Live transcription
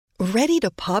Ready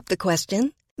to pop the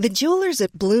question? The jewelers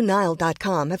at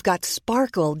BlueNile.com have got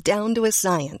sparkle down to a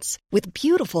science with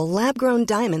beautiful lab-grown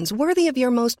diamonds worthy of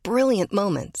your most brilliant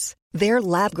moments. Their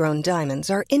lab-grown diamonds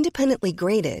are independently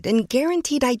graded and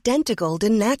guaranteed identical to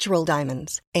natural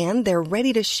diamonds, and they're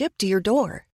ready to ship to your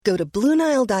door. Go to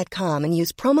BlueNile.com and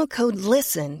use promo code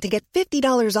LISTEN to get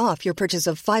 $50 off your purchase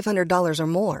of $500 or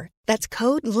more. That's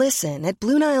code LISTEN at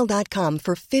BlueNile.com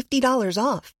for $50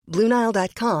 off.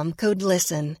 BlueNile.com, code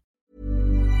LISTEN.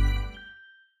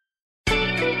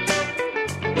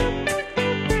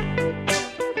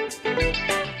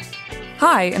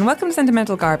 Hi, and welcome to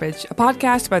Sentimental Garbage, a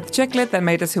podcast about the chick lit that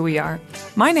made us who we are.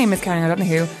 My name is Karen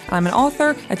O'Donoghue, and I'm an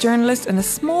author, a journalist, and a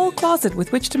small closet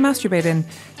with which to masturbate in.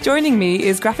 Joining me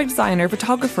is graphic designer,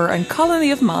 photographer, and colony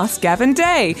of moss, Gavin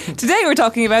Day. Today we're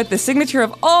talking about The Signature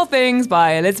of All Things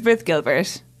by Elizabeth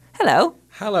Gilbert. Hello.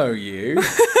 Hello, you.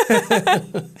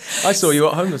 I saw you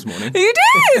at home this morning. You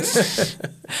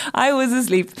did! I was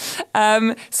asleep.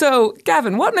 So,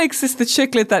 Gavin, what makes this the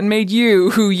chicklet that made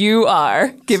you who you are,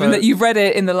 given that you've read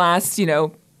it in the last,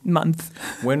 month?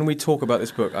 When we talk about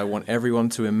this book, I want everyone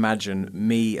to imagine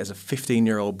me as a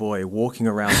 15-year-old boy walking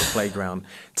around the playground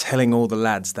telling all the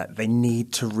lads that they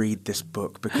need to read this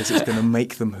book because it's going to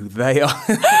make them who they are.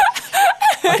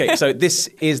 Okay, so this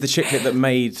is the chicklet that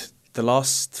made the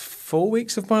last 4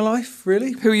 weeks of my life,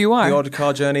 really. Who you are. The odd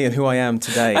car journey and who I am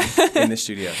today in this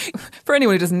studio. For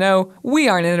anyone who doesn't know, we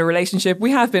aren't in a relationship.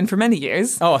 We have been for many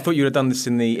years. Oh, I thought you would have done this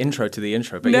in the intro to the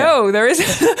intro. But no, yeah. There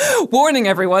is... Warning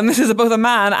everyone, this is both a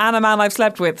man and a man I've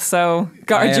slept with, so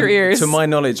guard your ears. To my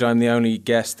knowledge, I'm the only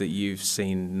guest that you've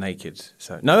seen naked.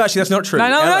 So no, actually, that's not true.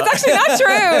 No, it's actually not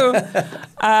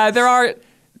true. There are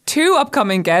 2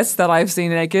 upcoming guests that I've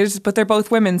seen naked, but they're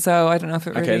both women, so I don't know if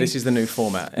it really... Okay, this is the new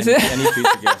format. Any future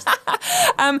guest.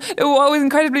 What was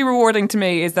incredibly rewarding to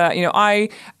me is that,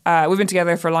 we've been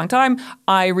together for a long time.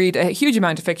 I read a huge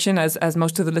amount of fiction, as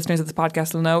most of the listeners of this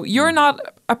podcast will know. You're not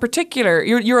a particular...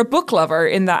 You're a book lover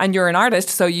in that, and you're an artist,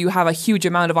 so you have a huge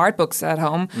amount of art books at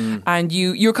home. And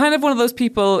you're kind of one of those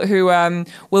people who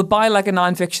will buy like a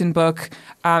non-fiction book,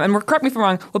 and correct me if I'm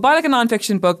wrong, will buy like a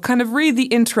non-fiction book, kind of read the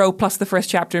intro plus the first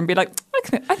chapter and be like,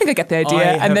 I think I get the idea,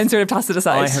 and then sort of toss it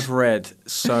aside. I have read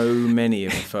so many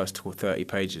of the first 30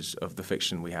 pages of the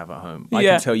fiction we have at home. I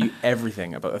can tell you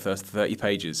everything about the first 30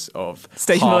 pages of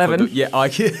Station 11.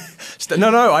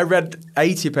 I read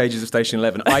 80 pages of Station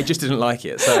 11. I just didn't like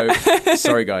it. So,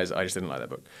 sorry guys, I just didn't like that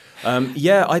book.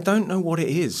 I don't know what it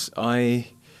is. I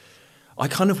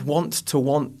kind of want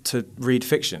to read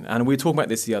fiction. And we were talking about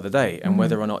this the other day, and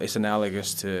whether or not it's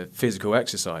analogous to physical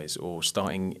exercise or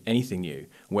starting anything new,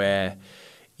 where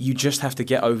you just have to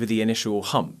get over the initial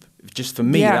hump. Just for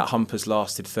me, that hump has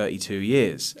lasted 32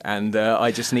 years. And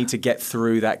I just need to get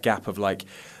through that gap of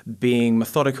being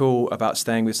methodical about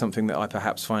staying with something that I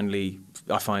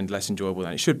find less enjoyable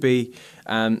than it should be.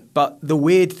 But the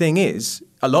weird thing is,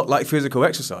 a lot like physical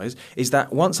exercise, is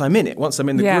that once I'm in it, once I'm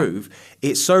in the groove,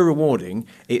 it's so rewarding.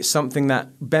 It's something that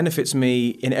benefits me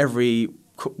in every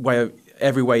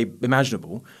way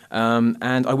imaginable,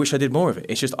 and I wish I did more of it.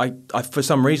 It's just I for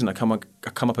some reason I come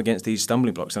up against these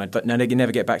stumbling blocks, and I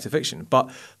never get back to fiction. But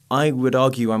I would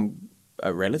argue I'm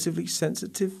a relatively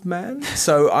sensitive man,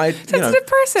 so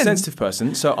sensitive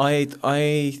person. So I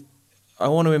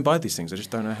want to imbibe these things. I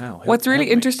just don't know how. What's really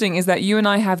interesting is that you and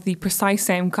I have the precise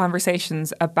same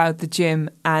conversations about the gym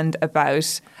and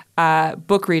about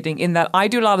book reading, in that I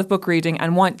do a lot of book reading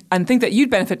and think that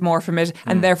you'd benefit more from it,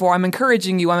 and therefore I'm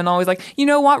encouraging you. I'm always like, you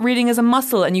know what, reading is a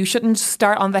muscle, and you shouldn't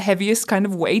start on the heaviest kind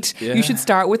of weight. Yeah. You should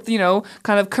start with,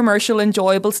 kind of commercial,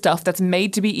 enjoyable stuff that's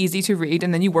made to be easy to read,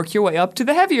 and then you work your way up to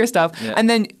the heavier stuff. Yeah. And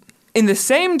then in the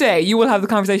same day, you will have the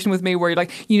conversation with me where you're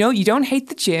like, you don't hate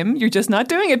the gym, you're just not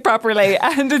doing it properly.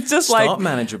 And it's just Start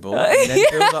manageable, and then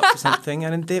build up to something,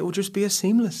 and it will just be a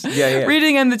seamless. Yeah.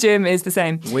 Reading and the gym is the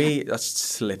same. We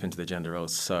slip into the gender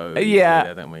roles so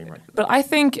don't we? Right. But I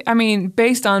think,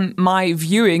 based on my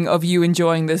viewing of you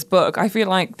enjoying this book, I feel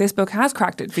like this book has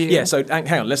cracked it for you. Yeah, so hang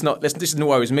on, this isn't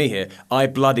what was me here. I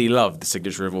bloody love The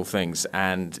Signature of All Things,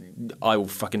 and I will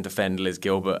fucking defend Liz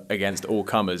Gilbert against all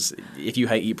comers. If you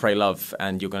hate Eat, Pray, Love,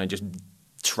 and you're going to just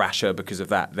trash her because of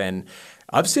that, then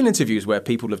I've seen interviews where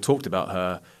people have talked about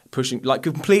her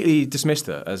completely dismissed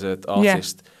her as an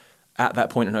artist at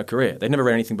that point in her career. They've never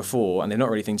read anything before, and they've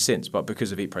not read anything since, but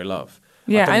because of Eat, Pray, Love.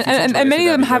 Yeah, and many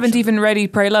of them haven't even read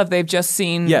Eat, Pray, Love. They've just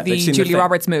seen the Julia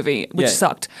Roberts movie, which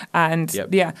sucked. And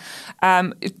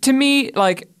to me,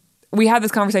 we had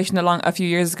this conversation a few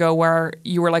years ago where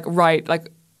you were like, right,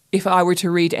 if I were to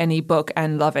read any book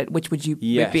and love it, which would you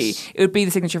would be? It would be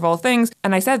The Signature of All Things.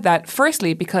 And I said that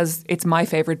firstly because it's my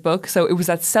favorite book, so it was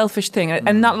that selfish thing,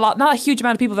 and not a huge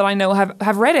amount of people that I know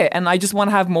have read it, and I just want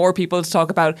to have more people to talk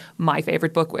about my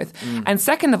favorite book with. And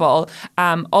second of all,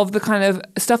 of the kind of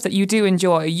stuff that you do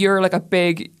enjoy, you're like a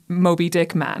big Moby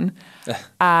Dick man.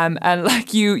 And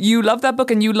like you love that book,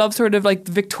 and you love sort of like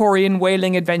the Victorian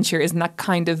whaling adventure, isn't that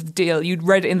kind of deal? You'd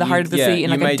read it in the heart of the sea in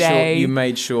like a day. You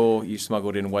made sure you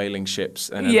smuggled in whaling ships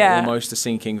and almost a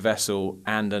sinking vessel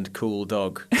and a cool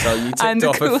dog. So you ticked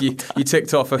off a few. You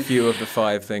ticked off a few of the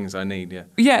 5 things I need. Yeah.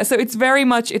 Yeah. So it's very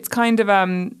much. It's kind of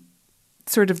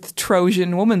sort of the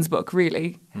Trojan woman's book,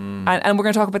 really. And we're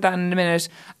going to talk about that in a minute.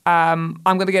 I'm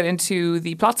going to get into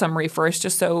the plot summary first,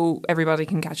 just so everybody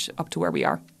can catch up to where we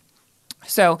are.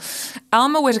 So,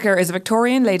 Alma Whittaker is a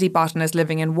Victorian lady botanist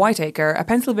living in Whiteacre, a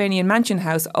Pennsylvania mansion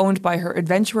house owned by her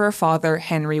adventurer father,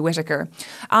 Henry Whittaker.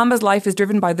 Alma's life is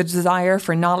driven by the desire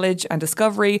for knowledge and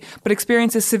discovery, but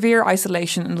experiences severe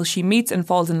isolation until she meets and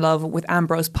falls in love with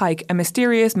Ambrose Pike, a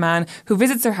mysterious man who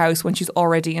visits her house when she's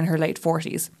already in her late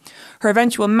 40s. Her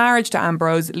eventual marriage to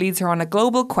Ambrose leads her on a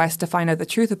global quest to find out the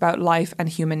truth about life and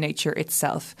human nature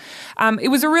itself. It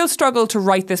was a real struggle to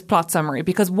write this plot summary,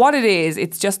 because what it is,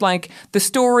 it's just like the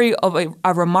story of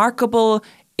a remarkable,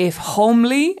 if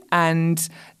homely and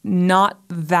not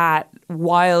that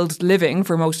wild living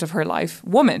for most of her life,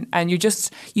 woman. And you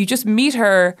just meet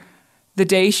her the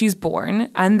day she's born,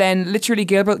 and then literally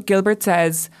Gilbert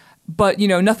says, but, you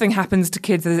know, nothing happens to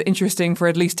kids that is interesting for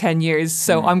at least 10 years,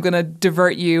 so I'm going to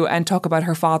divert you and talk about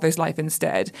her father's life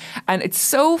instead. And it's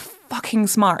so fucking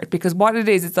smart, because what it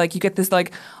is, it's like you get this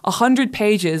like 100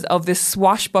 pages of this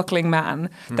swashbuckling man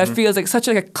that feels like such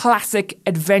like a classic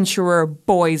adventurer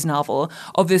boys novel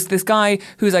of this guy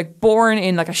who's like born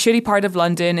in like a shitty part of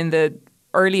London in the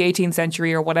early 18th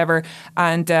century or whatever,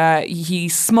 and he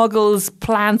smuggles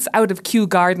plants out of Kew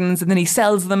Gardens and then he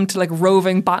sells them to like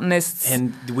roving botanists.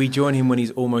 And we join him when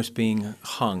he's almost being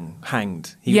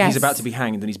hanged. He's about to be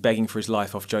hanged, and he's begging for his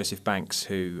life off Joseph Banks,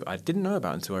 who I didn't know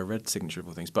about until I read Signature of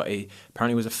All Things, but he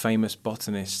apparently was a famous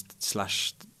botanist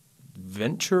 /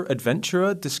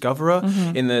 adventurer, discoverer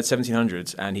in the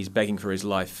 1700s, and he's begging for his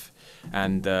life,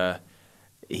 and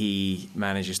he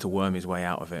manages to worm his way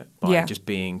out of it by just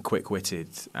being quick-witted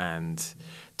and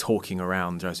talking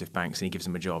around Joseph Banks, and he gives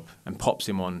him a job and pops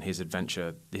him on his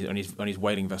adventure, on his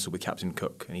whaling vessel with Captain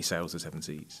Cook, and he sails the 7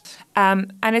 seas.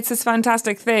 And it's this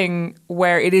fantastic thing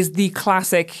where it is the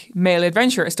classic male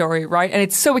adventurer story, right? And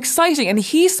it's so exciting, and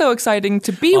he's so exciting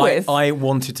to be with. I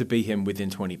wanted to be him within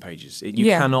 20 pages. You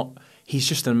cannot... He's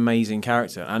just an amazing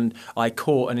character. And I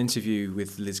caught an interview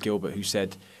with Liz Gilbert who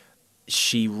said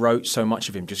she wrote so much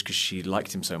of him just because she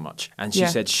liked him so much, and she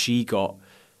said she got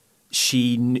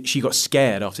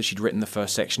scared after she'd written the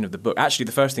first section of the book. Actually,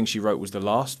 the first thing she wrote was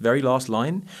the very last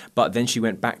line, but then she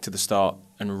went back to the start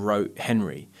and wrote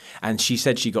Henry, and she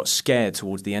said she got scared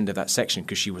towards the end of that section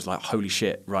because she was like, holy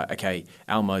shit, right, okay,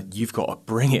 Alma, you've got to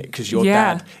bring it because your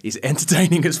dad is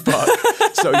entertaining as fuck.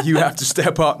 So you have to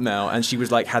step up now. And she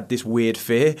was like, had this weird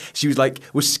fear. She was like,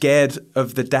 was scared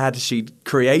of the dad she'd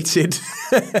created.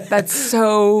 That's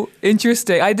so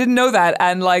interesting. I didn't know that.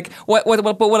 And like, but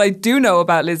what I do know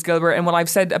about Liz Gilbert and what I've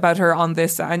said about her on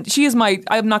this, and she is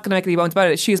I'm not going to make any bones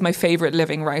about it, she is my favorite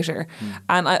living writer.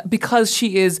 And because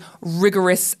she is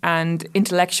rigorous and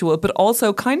intellectual, but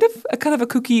also kind of a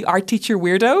kooky art teacher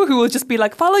weirdo who will just be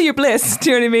like, follow your bliss.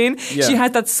 Do you know what I mean? Yeah. She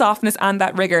has that softness and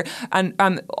that rigor. And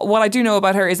what I do know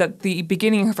about her is that the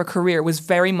beginning of her career was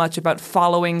very much about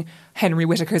following Henry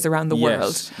Whittakers around the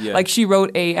world. Yeah. Like she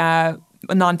wrote a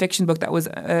non-fiction book that was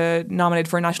nominated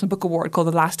for a National Book Award called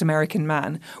The Last American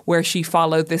Man, where she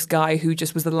followed this guy who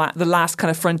just was the last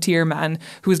kind of frontier man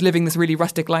who was living this really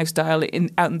rustic lifestyle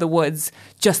out in the woods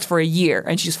just for a year,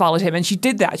 and she just followed him, and she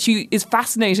did that. She is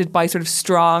fascinated by sort of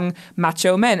strong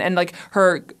macho men, and like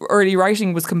her early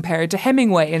writing was compared to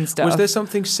Hemingway and stuff. Was there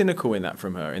something cynical in that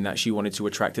from her, in that she wanted to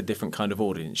attract a different kind of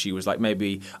audience? She was like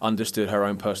maybe understood her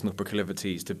own personal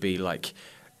proclivities to be like,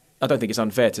 I don't think it's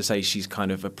unfair to say she's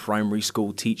kind of a primary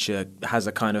school teacher, has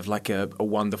a kind of like a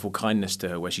wonderful kindness to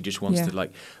her where she just wants to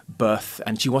like birth,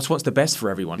 and she wants the best for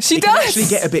everyone. She does. Can actually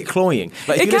get a bit cloying.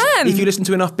 Like if you listen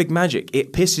to enough Big Magic,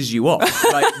 it pisses you off.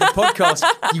 Like the podcast,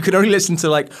 you can only listen to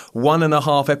like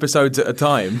 1.5 episodes at a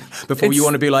time before you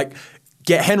want to be like,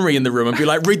 get Henry in the room and be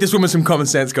like, read this woman some common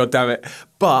sense, God damn it.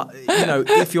 But, you know,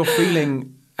 if you're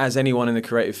feeling, as anyone in the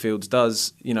creative fields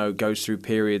does, you know, goes through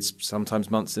periods, sometimes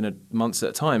months at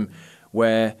a time,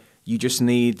 where you just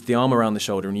need the arm around the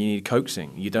shoulder and you need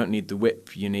coaxing. You don't need the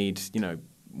whip. You need, you know,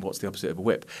 what's the opposite of a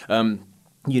whip?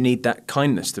 You need that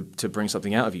kindness to bring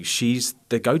something out of you. She's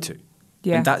the go-to.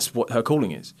 Yeah. And that's what her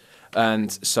calling is.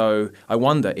 And so I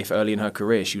wonder if early in her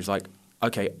career she was like,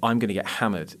 okay, I'm going to get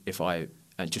hammered if I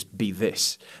just be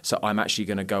this. So I'm actually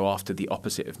going to go after the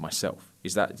opposite of myself.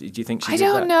 Is that? Do you think she? I did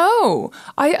don't that? know.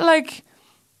 I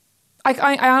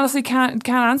honestly can't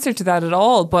answer to that at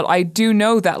all. But I do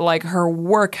know that like her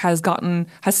work has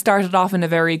started off in a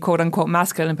very quote unquote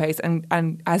masculine place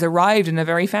and has arrived in a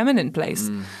very feminine place.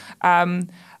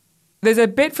 There's a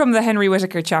bit from the Henry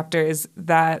Whitaker chapters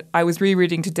that I was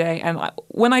rereading today, and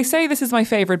when I say this is my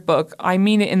favorite book, I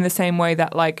mean it in the same way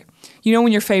that, like, you know,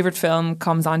 when your favorite film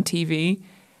comes on TV,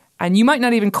 and you might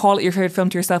not even call it your favorite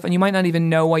film to yourself, and you might not even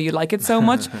know why you like it so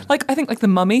much. Like, I think like The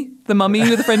Mummy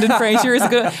with Brendan Fraser is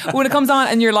good. When it comes on,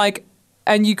 and you're like,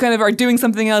 and you kind of are doing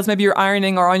something else, maybe you're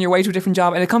ironing or on your way to a different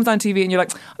job, and it comes on TV, and you're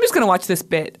like, I'm just going to watch this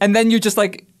bit, and then you're just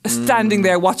like standing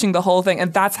there watching the whole thing.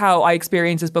 And that's how I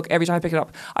experience this book every time I pick it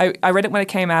up. I read it when it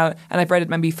came out, and I've read it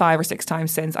maybe 5 or 6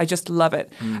 times since. I just love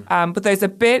it. But there's a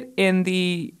bit in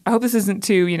the, I hope this isn't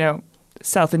too, you know,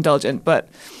 self-indulgent, but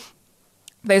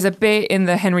there's a bit in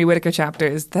the Henry Whitaker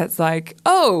chapters that's like,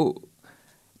 oh,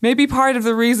 maybe part of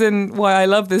the reason why I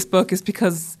love this book is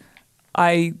because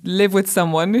I live with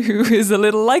someone who is a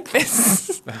little like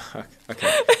this.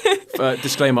 Okay.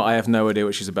 Disclaimer, I have no idea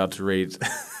what she's about to read.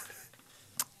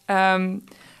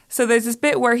 So there's this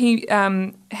bit where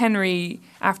Henry,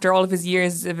 after all of his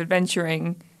years of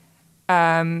adventuring,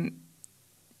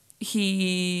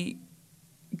 he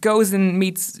goes and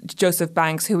meets Joseph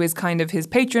Banks, who is kind of his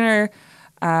patroner,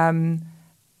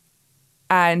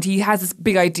 and he has this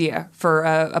big idea for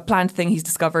a planned thing he's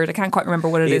discovered. I can't quite remember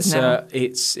what it is now.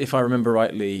 It's, if I remember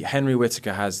rightly, Henry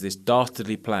Whitaker has this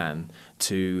dastardly plan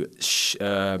to,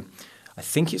 I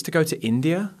think it's to go to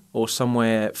India or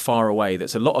somewhere far away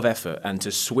that's a lot of effort, and to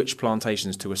switch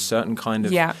plantations to a certain kind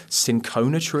of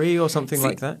cinchona tree or something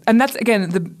like that. And that's, again,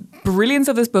 the brilliance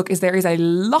of this book is there is a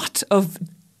lot of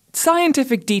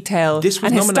scientific detail and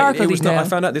historical detail. I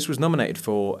found out this was nominated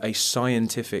for a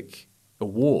scientific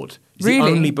award. It's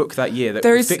really? the only book that year that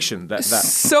There's fiction that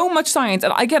so much science.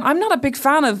 And again, I'm not a big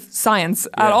fan of science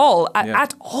at all,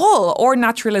 or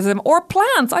naturalism or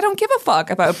plants. I don't give a fuck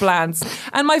about plants.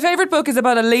 And my favorite book is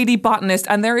about a lady botanist,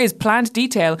 and there is plant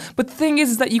detail. But the thing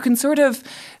is that you can sort of,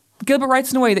 Gilbert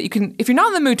writes in a way that you can, if you're not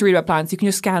in the mood to read about plants, you can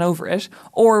just scan over it.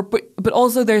 But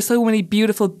also there's so many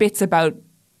beautiful bits about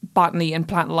botany and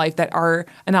plant life that are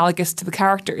analogous to the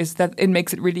characters that it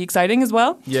makes it really exciting as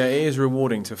well. Yeah, it is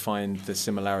rewarding to find the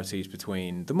similarities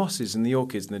between the mosses and the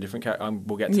orchids and the different characters.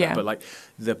 We'll get to that, but like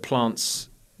the plants,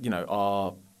 you know,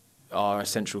 are a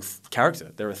central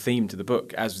character. They're a theme to the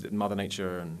book, as Mother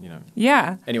Nature, and you know.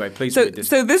 Yeah. Anyway, please read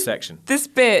this section. This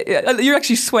bit, you're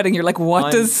actually sweating. You're like, my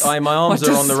arms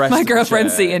are on the rest. My of girlfriend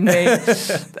the see in me.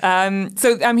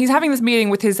 He's having this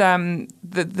meeting with his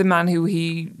the man who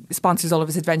he sponsors all of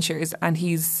his adventures, and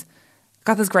he's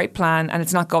got this great plan, and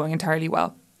it's not going entirely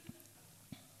well.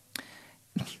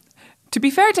 To be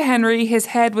fair to Henry, his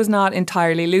head was not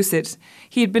entirely lucid.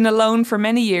 He had been alone for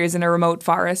many years in a remote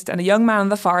forest, and a young man in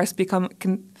the forest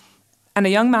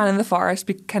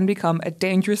can become a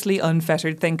dangerously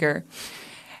unfettered thinker.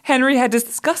 Henry had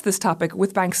discussed this topic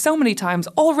with Banks so many times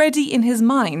already in his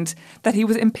mind that he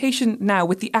was impatient now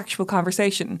with the actual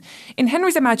conversation. In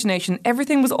Henry's imagination,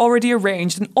 everything was already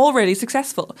arranged and already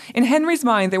successful. In Henry's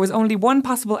mind, there was only one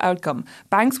possible outcome.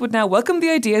 Banks would now welcome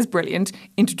the idea as brilliant,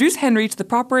 introduce Henry to the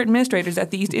proper administrators at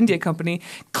the East India Company,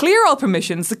 clear all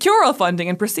permissions, secure all funding,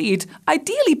 and proceed,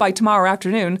 ideally by tomorrow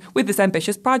afternoon, with this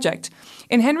ambitious project.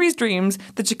 In Henry's dreams,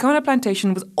 the Chikona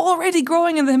plantation was already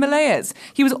growing in the Himalayas.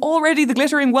 He was already the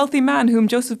glittering wealthy man whom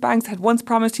Joseph Banks had once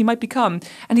promised he might become,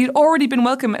 and he had already been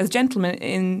welcomed as gentleman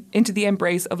into the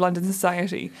embrace of London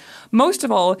society. Most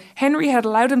of all, Henry had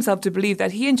allowed himself to believe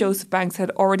that he and Joseph Banks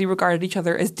had already regarded each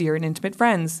other as dear and intimate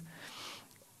friends.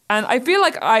 And I feel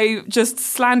like I just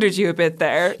slandered you a bit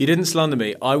there. You didn't slander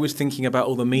me. I was thinking about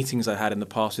all the meetings I had in the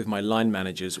past with my line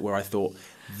managers where I thought,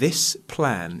 this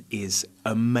plan is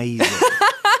amazing.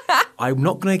 I'm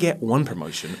not going to get one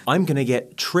promotion. I'm going to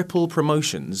get triple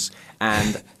promotions,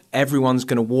 and everyone's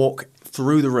going to walk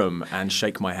through the room and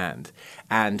shake my hand.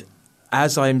 And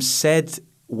as I'm said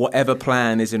whatever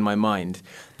plan is in my mind,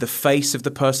 the face of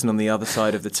the person on the other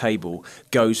side of the table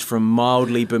goes from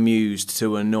mildly bemused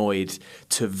to annoyed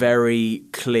to very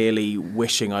clearly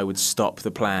wishing I would stop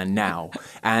the plan now.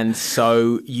 And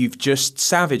so you've just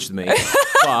savaged me,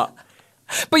 but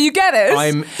But you get it.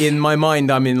 I'm in my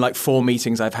mind. I'm in like 4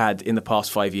 meetings I've had in the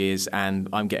past 5 years, and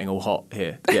I'm getting all hot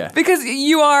here. Yeah, because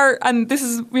you are, and this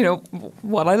is,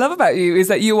 what I love about you is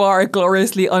that you are a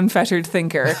gloriously unfettered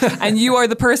thinker, and you are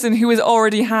the person who has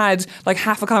already had like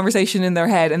half a conversation in their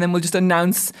head, and then will just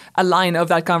announce a line of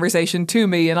that conversation to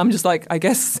me, and I'm just like, I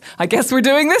guess we're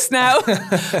doing this now,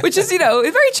 which is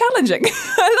very challenging.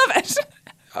 I love it.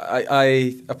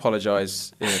 I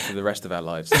apologise for the rest of our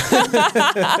lives.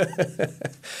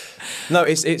 No,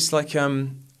 it's like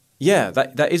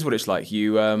that is what it's like.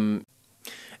 You and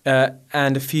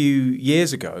a few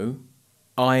years ago,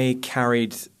 I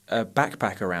carried a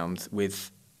backpack around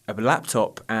with a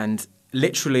laptop and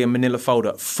literally a manila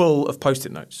folder full of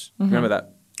Post-it notes. Mm-hmm. Remember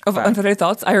that? Of Unfettered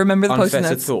Thoughts. I remember the Post-it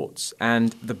notes. Unfettered Thoughts,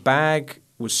 and the bag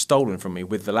was stolen from me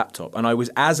with the laptop, and I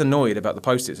was as annoyed about the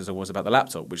Post-its as I was about the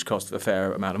laptop, which cost a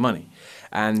fair amount of money.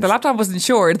 And the laptop was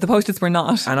insured, the Post-its were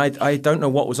not. And I don't know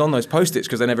what was on those Post-its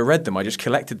because I never read them. I just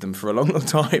collected them for a long, long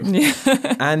time. Yeah.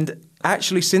 And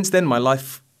actually, since then, my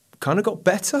life kind of got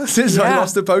better since I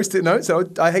lost the Post-it notes. So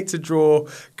I hate to draw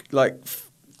like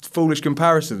foolish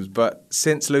comparisons, but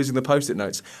since losing the Post-it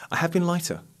notes, I have been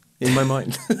lighter in my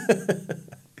mind.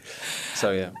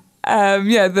 So yeah.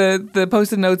 The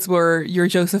Post-it notes were your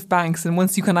Joseph Banks, and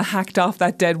once you kind of hacked off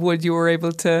that dead wood, you were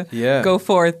able to go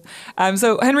forth.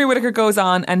 So Henry Whittaker goes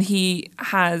on, and he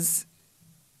starts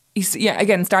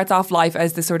off life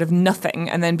as this sort of nothing,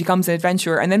 and then becomes an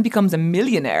adventurer, and then becomes a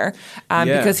millionaire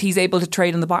because he's able to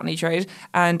trade in the botany trade.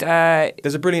 And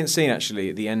there's a brilliant scene actually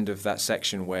at the end of that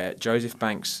section where Joseph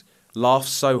Banks laughs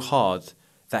so hard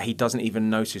that he doesn't even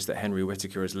notice that Henry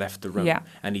Whittaker has left the room,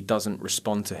 and he doesn't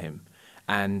respond to him.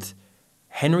 And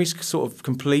Henry's sort of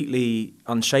completely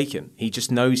unshaken. He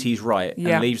just knows he's right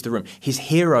and leaves the room. His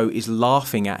hero is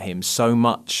laughing at him so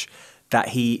much that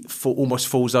he almost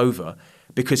falls over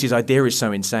because his idea is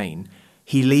so insane.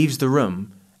 He leaves the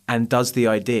room and does the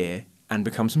idea and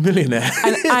becomes a millionaire.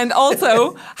 and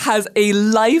also has a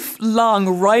lifelong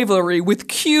rivalry with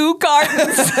Kew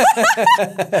Gardens.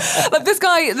 Like this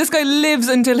guy lives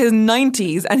until his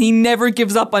 90s and he never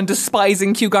gives up on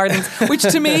despising Kew Gardens, which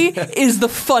to me is the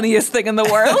funniest thing in the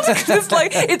world. It's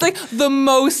like the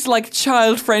most like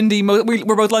child-friendly,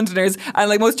 we're both Londoners, and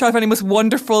like most child-friendly, most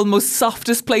wonderful, most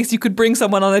softest place you could bring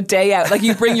someone on a day out. Like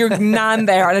you bring your nan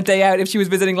there on a day out if she was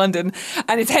visiting London,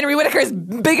 and it's Henry Whittaker's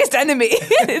biggest enemy.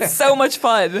 It's so much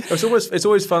fun. It's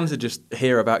always fun to just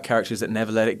hear about characters that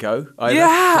never let it go either.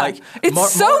 Yeah,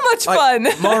 it's so much fun.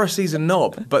 Morrissey's a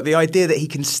knob, but the idea that he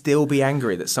can still be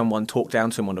angry that someone talked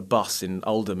down to him on a bus in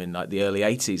Oldham in like the early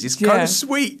 80s is kind of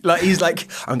sweet. Like he's like,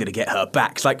 I'm going to get her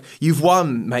back. It's like, you've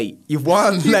won, mate. You've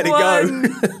won. Let it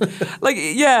go.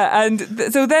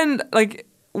 And so then like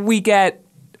we get,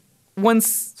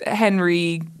 once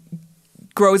Henry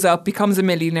grows up, becomes a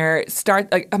millionaire,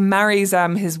 marries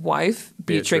his wife,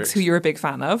 Beatrix, who you're a big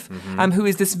fan of, who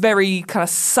is this very kind of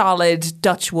solid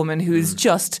Dutch woman who is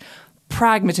just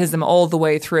pragmatism all the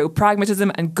way through.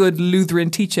 Pragmatism and good Lutheran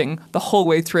teaching the whole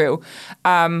way through.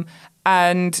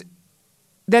 And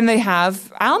then they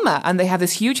have Alma, and they have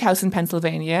this huge house in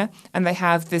Pennsylvania, and they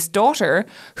have this daughter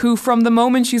who, from the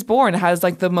moment she's born, has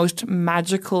like the most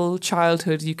magical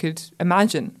childhood you could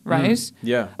imagine, right?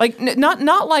 Yeah. Like not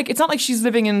like, it's not like she's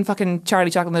living in fucking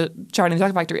Charlie and the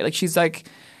Chocolate Factory. Like she's like,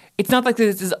 it's not like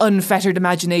there's this unfettered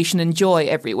imagination and joy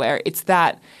everywhere. It's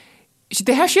that she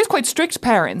has quite strict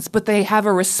parents, but they have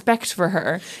a respect for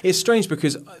her. It's strange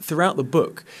because throughout the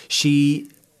book, she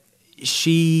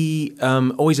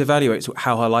always evaluates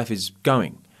how her life is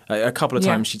going. A couple of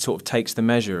times she sort of takes the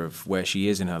measure of where she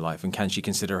is in her life, and can she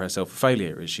consider herself a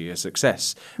failure? Is she a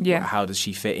success? Yeah. How does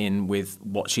she fit in with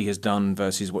what she has done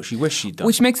versus what she wished she'd done?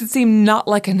 Which makes it seem not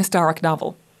like an historic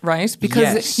novel. Right?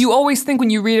 Because you always think when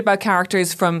you read about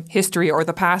characters from history or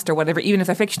the past or whatever, even if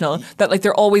they're fictional, that like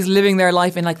they're always living their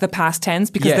life in like the past tense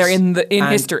because they're in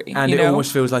history. And it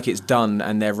almost feels like it's done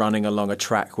and they're running along a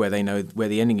track where they know where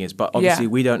the ending is. But obviously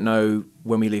we don't know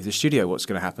when we leave the studio what's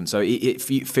going to happen. So it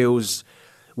feels,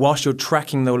 whilst you're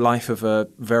tracking the life of a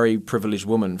very privileged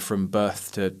woman from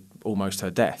birth to almost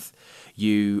her death,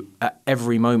 you at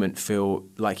every moment feel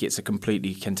like it's a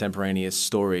completely contemporaneous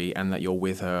story and that you're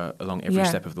with her along every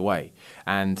step of the way.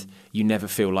 And you never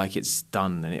feel like it's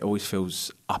done, and it always feels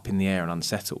up in the air and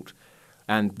unsettled.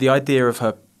 And the idea of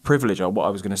her privilege, or what I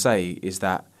was going to say, is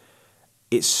that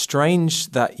it's strange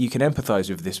that you can empathise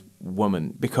with this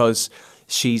woman because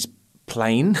she's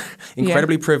plain,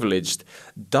 incredibly privileged,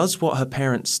 does what her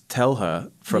parents tell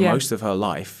her for most of her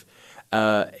life,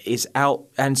 is out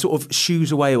and sort of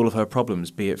shoos away all of her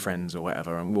problems, be it friends or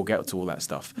whatever, and we'll get to all that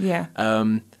stuff. Yeah.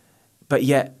 But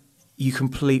yet you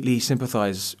completely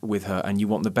sympathise with her and you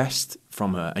want the best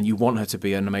from her, and you want her to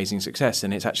be an amazing success,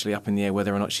 and it's actually up in the air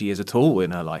whether or not she is at all in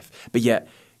her life. But yet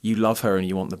you love her and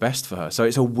you want the best for her. So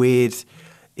it's a weird...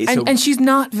 And she's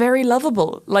not very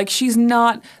lovable. Like, she's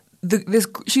not...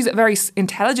 she's a very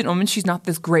intelligent woman. She's not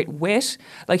this great wit.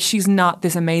 Like, she's not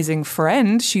this amazing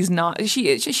friend. She's not.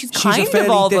 She's kind of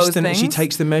all those things. She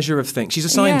takes the measure of things. She's a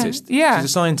scientist. Yeah. She's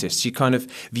a scientist. She kind of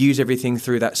views everything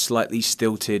through that slightly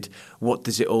stilted, what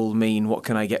does it all mean? What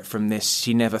can I get from this?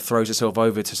 She never throws herself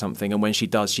over to something. And when she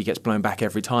does, she gets blown back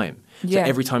every time. Yeah. So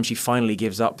every time she finally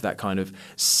gives up that kind of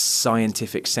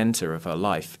scientific center of her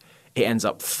life, it ends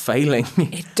up failing.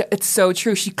 It's so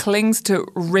true. She clings to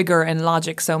rigor and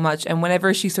logic so much, and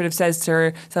whenever she sort of says to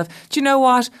herself, "Do you know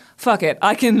what? Fuck it.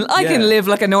 I can live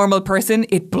like a normal person,"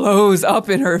 it blows up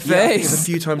in her face. There's a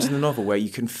few times in the novel where you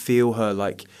can feel her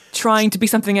like trying to be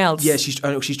something else. Yeah, she's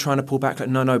trying to pull back. Like,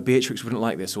 no, Beatrix wouldn't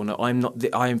like this, or no, I'm not.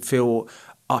 I feel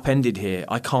upended here.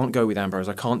 I can't go with Ambrose.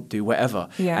 I can't do whatever.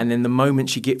 Yeah. And then the moment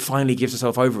she finally gives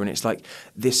herself over, and it's like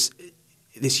this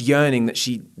yearning that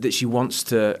she wants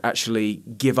to actually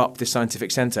give up this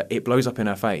scientific centre, it blows up in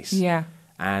her face. Yeah.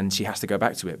 And she has to go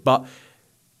back to it. But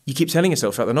you keep telling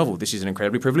yourself throughout the novel, this is an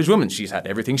incredibly privileged woman. She's had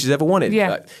everything she's ever wanted.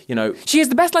 Yeah. She has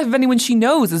the best life of anyone she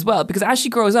knows as well, because as she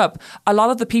grows up, a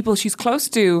lot of the people she's close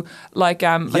to,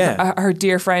 her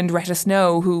dear friend Retta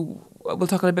Snow, who we'll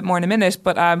talk a little bit more in a minute,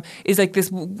 but is like this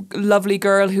lovely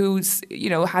girl who's,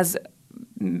 has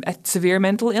a severe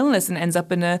mental illness and ends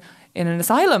up in an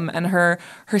asylum, and her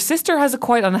sister has a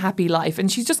quite unhappy life,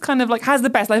 and she's just kind of like has the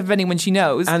best life of anyone she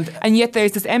knows, and yet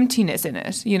there's this emptiness in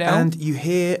it, And you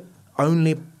hear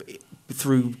only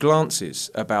through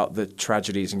glances about the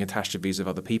tragedies and catastrophes of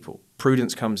other people.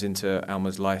 Prudence comes into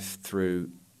Alma's life through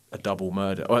a double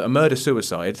murder, or a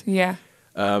murder-suicide. Yeah.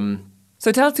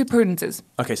 So tell us who Prudence is.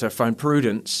 Okay, so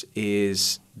Prudence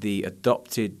is the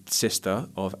adopted sister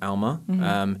of Alma.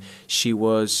 Mm-hmm. She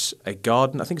was a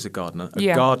gardener. I think it's a gardener.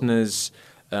 A gardener's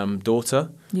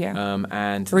daughter. Yeah.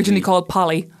 And originally called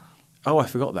Polly. Oh, I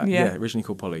forgot that. Yeah, originally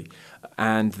called Polly.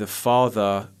 And the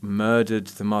father murdered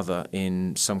the mother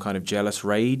in some kind of jealous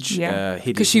rage. Yeah.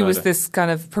 Because she was this kind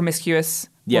of promiscuous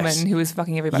woman who was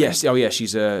fucking everybody. Yes. Oh, yeah. Is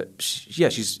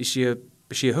she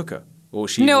a hooker? Or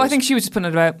I think she was just putting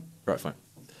it about. Right, fine.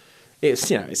 It was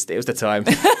the time.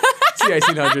 It's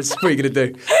the 1800s. What are you going to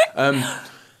do?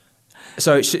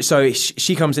 So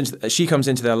she comes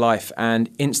into their life, and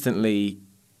instantly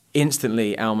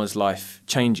Alma's life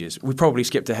changes. We probably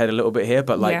skipped ahead a little bit here,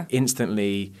 but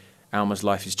instantly Alma's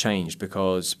life is changed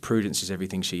because Prudence is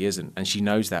everything she isn't, and she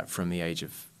knows that from the age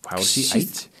of, how old is she?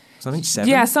 8? Something 7?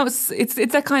 Yeah, so it's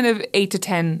that kind of 8 to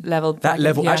 10 level. That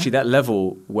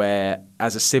level where,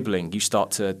 as a sibling, you start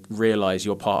to realise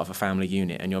you're part of a family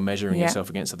unit and you're measuring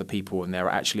yourself against other people, and there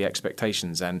are actually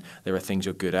expectations, and there are things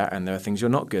you're good at and there are things you're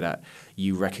not good at.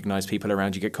 You recognise people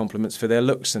around you get compliments for their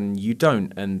looks and you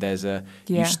don't, and there's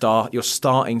you're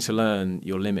starting to learn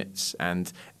your limits,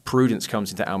 and Prudence comes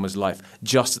into Alma's life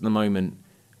just at the moment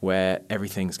where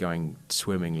everything's going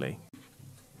swimmingly.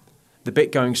 The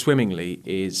bit going swimmingly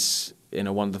is in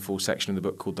a wonderful section of the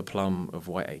book called The Plum of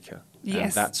Whiteacre. Yes.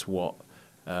 And that's what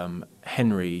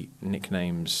Henry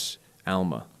nicknames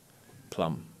Alma,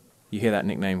 Plum. You hear that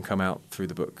nickname come out through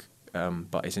the book,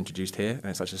 but it's introduced here, and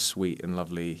it's such a sweet and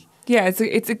lovely... Yeah,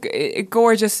 it's a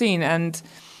gorgeous scene. And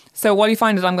so while you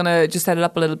find it, I'm going to just set it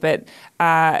up a little bit.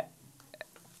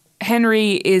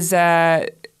 Henry is...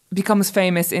 becomes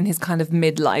famous in his kind of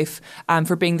midlife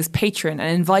for being this patron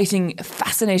and inviting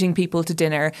fascinating people to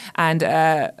dinner. And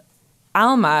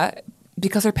Alma,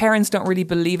 because her parents don't really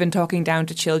believe in talking down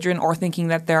to children or thinking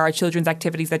that there are children's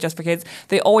activities that are just for kids,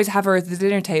 they always have her at the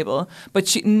dinner table, but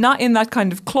she, not in that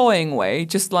kind of cloying way,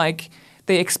 just like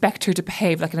they expect her to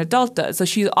behave like an adult does. So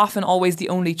she's often always the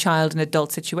only child in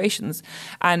adult situations.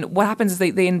 And what happens is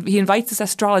he invites this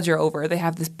astrologer over. They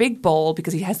have this big ball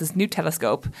because he has this new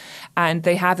telescope. And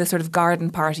they have this sort of garden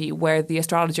party where the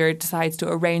astrologer decides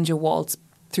to arrange a waltz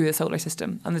through the solar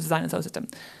system and the design of the solar system.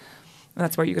 And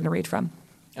that's where you're going to read from.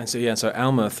 And so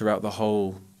Alma, throughout the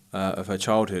whole of her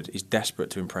childhood, is desperate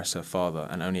to impress her father,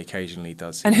 and only occasionally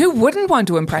does. And who wouldn't want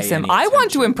to impress him? I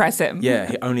want to impress him.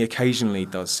 Yeah, only occasionally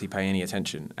does he pay any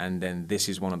attention, and then this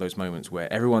is one of those moments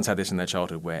where everyone's had this in their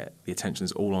childhood, where the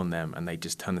attention's all on them, and they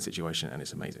just turn the situation, and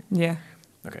it's amazing. Yeah.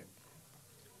 Okay.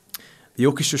 The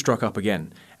orchestra struck up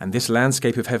again, and this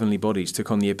landscape of heavenly bodies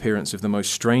took on the appearance of the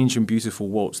most strange and beautiful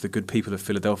waltz the good people of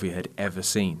Philadelphia had ever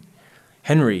seen.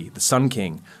 Henry, the Sun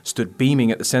King, stood beaming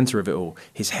at the centre of it all,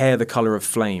 his hair the colour of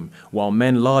flame, while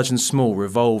men large and small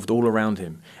revolved all around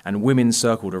him, and women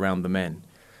circled around the men.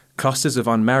 Clusters of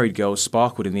unmarried girls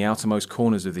sparkled in the outermost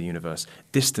corners of the universe,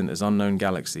 distant as unknown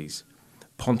galaxies.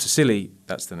 Ponticilli,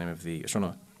 that's the name of the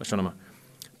astronomer.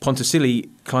 Ponticilli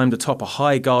climbed atop a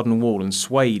high garden wall and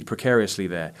swayed precariously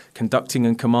there, conducting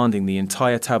and commanding the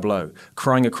entire tableau,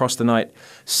 crying across the night,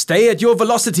 "Stay at your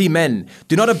velocity, men!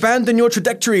 Do not abandon your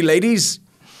trajectory, ladies!"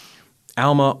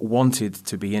 Alma wanted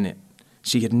to be in it.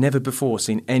 She had never before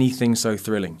seen anything so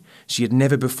thrilling. She had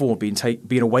never before been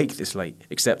awake this late,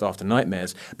 except after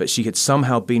nightmares, but she had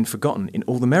somehow been forgotten in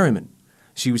all the merriment.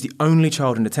 She was the only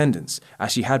child in attendance,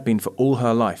 as she had been for all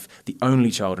her life, the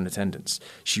only child in attendance.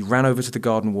 She ran over to the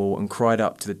garden wall and cried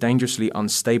up to the dangerously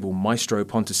unstable Maestro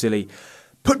Ponticilli,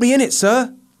 "Put me in it,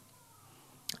 sir!"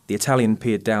 The Italian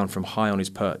peered down from high on his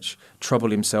perch,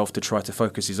 troubled himself to try to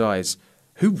focus his eyes.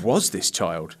 Who was this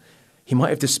child? He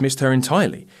might have dismissed her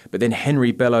entirely, but then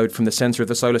Henry bellowed from the centre of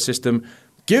the solar system,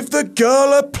 "Give the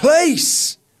girl a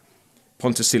place!"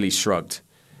 Ponticilli shrugged.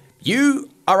 "You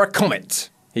are a comet,"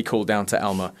 he called down to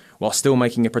Alma, while still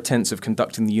making a pretense of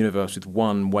conducting the universe with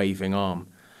one waving arm.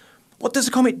 "What does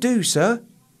a comet do, sir?"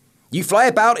 "You fly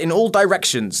about in all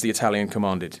directions," the Italian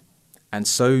commanded. And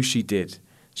so she did.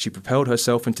 She propelled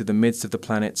herself into the midst of the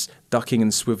planets, ducking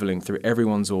and swivelling through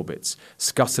everyone's orbits,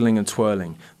 scuttling and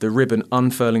twirling, the ribbon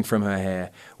unfurling from her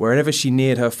hair. Wherever she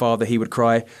neared her father, he would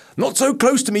cry, "Not so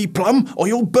close to me, Plum, or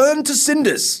you'll burn to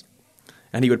cinders!"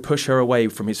 And he would push her away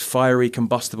from his fiery,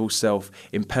 combustible self,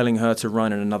 impelling her to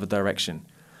run in another direction.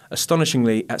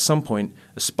 Astonishingly, at some point,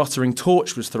 a sputtering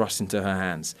torch was thrust into her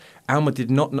hands. Alma did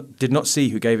not see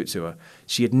who gave it to her.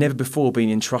 She had never before been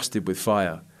entrusted with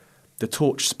fire. The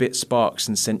torch spit sparks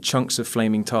and sent chunks of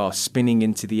flaming tar spinning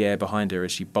into the air behind her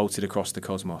as she bolted across the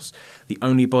cosmos, the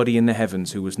only body in the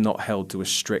heavens who was not held to a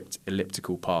strict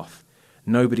elliptical path.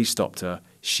 Nobody stopped her.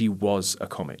 She was a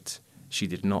comet. She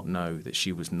did not know that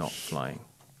she was not flying.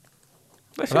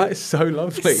 That is so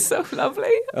lovely. It's so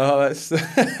lovely. Oh, that's...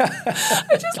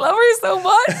 I just love her so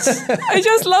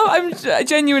much. I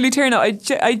genuinely tearing up.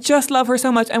 I just love her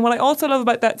so much. And what I also love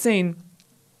about that scene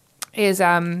is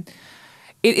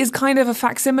it is kind of a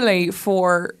facsimile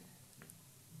for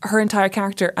her entire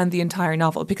character and the entire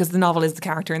novel, because the novel is the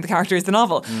character and the character is the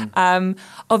novel.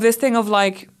 Of this thing of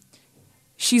like,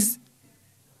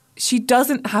 she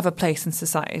doesn't have a place in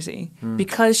society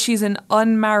because she's an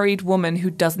unmarried woman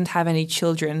who doesn't have any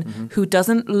children, who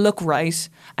doesn't look right,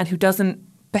 and who doesn't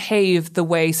behave the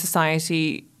way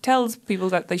society tells people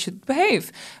that they should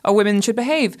behave, or women should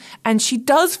behave. And she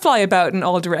does fly about in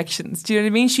all directions. Do you know what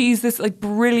I mean? She's this like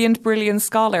brilliant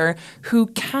scholar who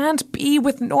can't be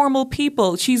with normal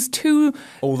people. She's too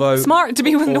smart to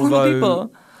be with normal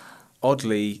people.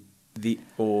 Oddly,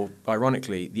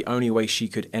 ironically, the only way she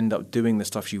could end up doing the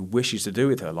stuff she wishes to do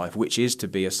with her life, which is to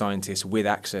be a scientist with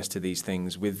access to these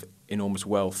things, with enormous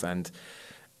wealth and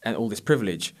all this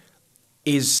privilege,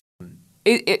 is...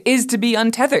 It is to be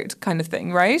untethered kind of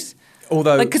thing, right?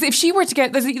 Although, because if she were to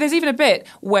get, there's even a bit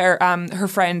where her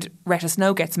friend Retta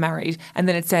Snow gets married, and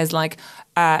then it says like,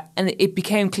 and it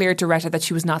became clear to Retta that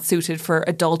she was not suited for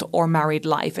adult or married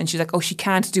life, and she's like, oh, she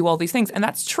can't do all these things, and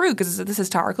that's true because it's this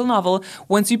historical novel.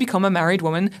 Once you become a married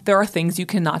woman, there are things you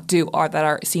cannot do or that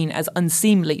are seen as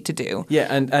unseemly to do. Yeah,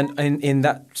 and in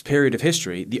that period of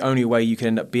history, the only way you can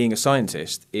end up being a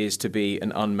scientist is to be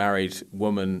an unmarried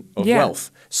woman of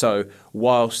wealth. So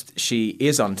whilst she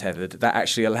is untethered, that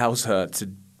actually allows her to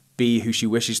be who she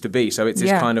wishes to be. So it's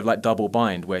this kind of like double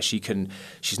bind where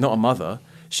she's not a mother,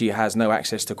 she has no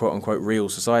access to quote unquote real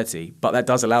society, but that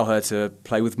does allow her to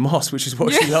play with moss, which is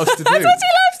what she loves to do. That's what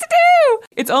she loves to do!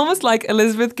 It's almost like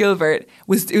Elizabeth Gilbert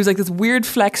it was like this weird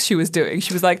flex she was doing.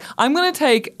 She was like, I'm going to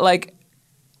take like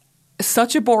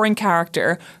such a boring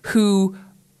character who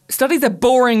studies a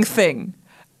boring thing,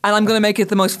 and I'm going to make it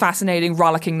the most fascinating,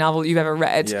 rollicking novel you've ever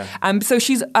read. Yeah. So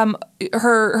she's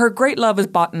her great love is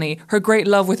botany. Her great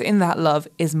love within that love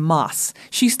is moss.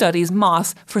 She studies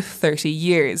moss for 30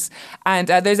 years. And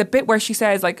there's a bit where she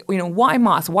says, like, you know, why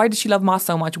moss? Why does she love moss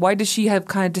so much? Why does she have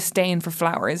kind of disdain for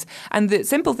flowers? And the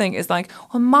simple thing is like,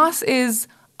 well, moss is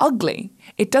ugly.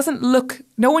 It doesn't look,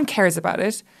 no one cares about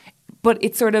it. But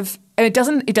it's sort of, it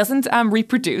doesn't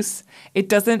reproduce. It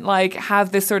doesn't like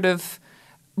have this sort of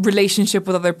relationship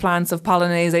with other plants of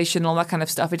pollination and all that kind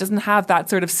of stuff. It doesn't have that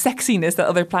sort of sexiness that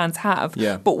other plants have.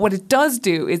 Yeah. But what it does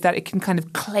do is that it can kind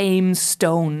of claim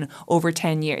stone over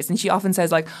 10 years. And she often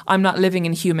says, like, I'm not living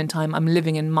in human time, I'm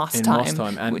living in moss time. Moss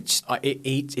time. And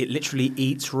it literally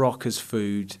eats rock as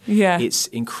food. Yeah. It's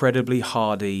incredibly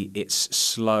hardy. It's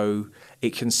slow.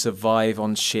 It can survive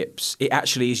on ships. It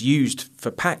actually is used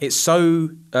for it has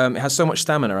so much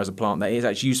stamina as a plant that it is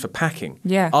actually used for packing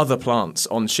other plants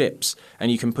on ships,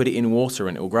 and you can put it in water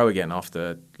and it will grow again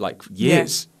after like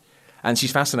years. And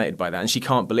she's fascinated by that, and she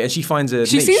can't believe. And she finds a.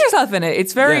 She niche. sees herself in it.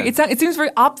 It's very. Yeah. It seems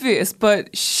very obvious,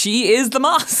 but she is the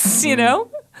Moss. You know.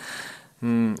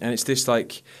 And it's this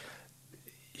like.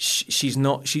 She's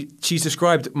not. She's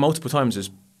described multiple times as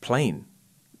plain.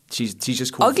 She's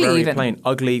just called ugly, very even. plain,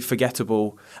 ugly,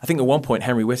 forgettable. I think at one point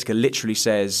Henry Whittaker literally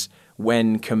says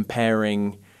when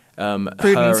comparing. Prudence,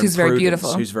 her who's very Prudence,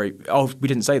 beautiful. Who's very. Oh, we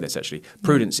didn't say this actually.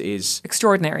 Prudence is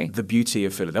Extraordinary. the beauty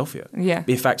of Philadelphia. Yeah.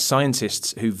 In fact,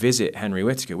 scientists who visit Henry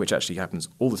Whittaker, which actually happens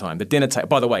all the time, the dinner table.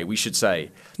 By the way, we should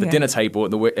say the dinner table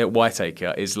at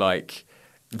Whittaker is like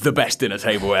the best dinner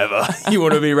table ever. You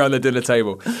want to be around the dinner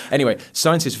table. Anyway,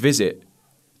 scientists visit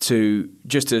to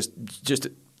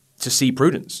see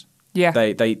Prudence. Yeah.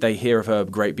 They hear of her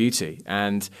great beauty,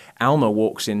 and Alma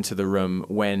walks into the room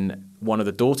when one of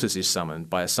the daughters is summoned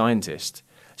by a scientist.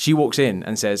 She walks in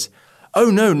and says,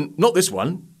 "Oh no, not this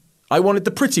one. I wanted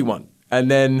the pretty one." And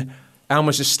then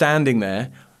Alma's just standing there.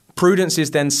 Prudence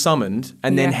is then summoned,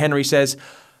 and then Henry says,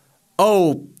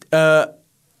 "Oh,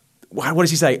 what does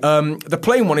he say? The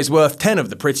plain one is worth 10 of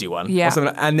the pretty one." Yeah. Or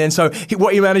something like, and then so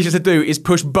what he manages to do is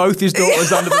push both his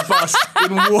daughters under the bus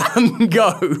in one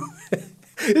go.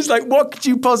 It's like, what could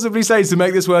you possibly say to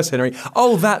make this worse, Henry?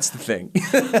 Oh, that's the thing.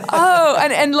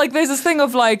 and like there's this thing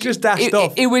of like Just dashed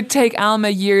off. It would take Alma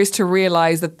years to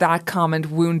realize that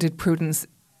comment wounded Prudence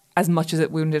as much as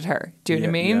it wounded her. Do you know what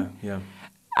I mean? Yeah.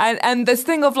 And this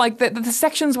thing of like the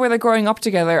sections where they're growing up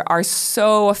together are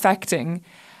so affecting,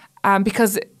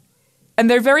 because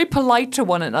they're very polite to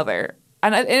one another.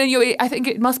 And I think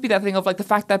it must be that thing of like the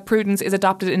fact that Prudence is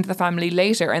adopted into the family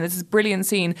later, and there's this brilliant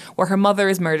scene where her mother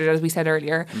is murdered, as we said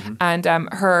earlier, and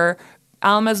her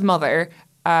Alma's mother,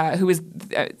 who is,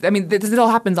 this all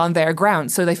happens on their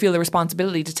ground, so they feel the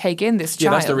responsibility to take in this child.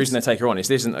 Yeah, that's the reason they take her on.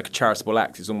 This isn't a charitable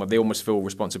act. They almost feel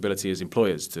responsibility as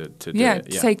employers to do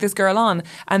it. To take this girl on.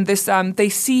 And this,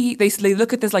 they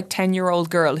look at this like 10-year-old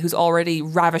girl who's already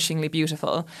ravishingly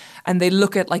beautiful, and they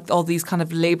look at like all these kind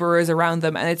of labourers around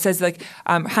them, and it says like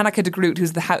Hanneke de Groot,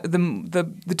 who's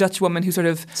the Dutch woman who sort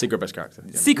of secret best character.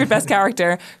 Yeah. Secret best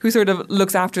character who sort of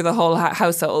looks after the whole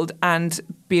household, and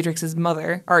Beatrix's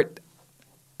mother,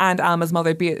 and Alma's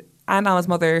mother,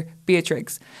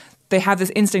 Beatrix, they have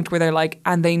this instinct where they're like,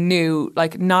 and they knew,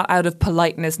 like, not out of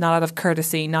politeness, not out of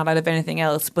courtesy, not out of anything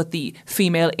else, but the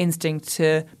female instinct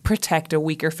to protect a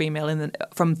weaker female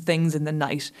from things in the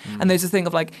night. And there's this thing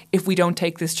of like, if we don't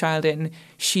take this child in,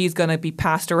 she's going to be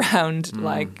passed around,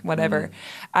 like, whatever.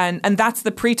 And that's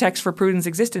the pretext for Prudence's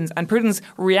existence. And Prudence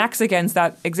reacts against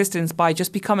that existence by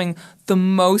just becoming the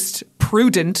most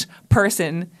prudent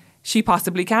person she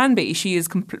possibly can be. She is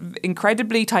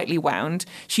incredibly tightly wound.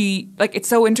 It's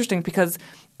so interesting because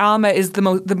Alma is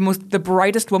the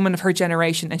brightest woman of her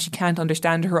generation, and she can't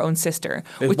understand her own sister.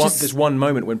 There's one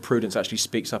moment when Prudence actually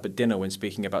speaks up at dinner when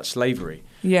speaking about slavery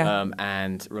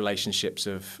and relationships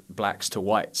of blacks to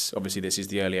whites. Obviously, this is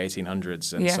the early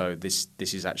 1800s, and so this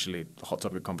is actually a hot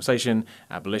topic of conversation,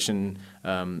 abolition,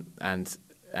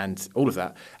 and all of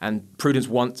that. And Prudence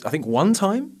I think one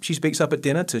time she speaks up at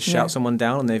dinner to shout someone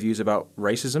down on their views about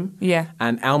racism. Yeah.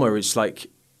 And Alma is like,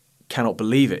 cannot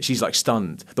believe it. She's like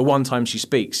stunned. The one time she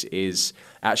speaks is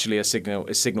actually a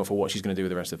signal for what she's going to do with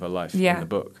the rest of her life in the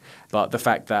book. But the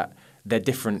fact that they're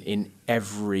different in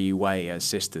every way as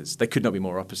sisters, they could not be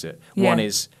more opposite. One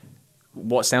is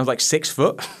what sounds like 6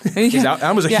 foot.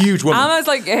 Alma's a huge woman. Alma's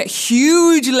like a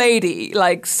huge lady,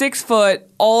 like 6 foot,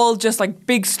 all just like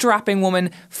big strapping woman,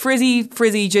 frizzy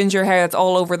ginger hair that's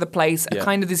all over the place, a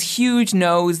kind of this huge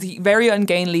nose, very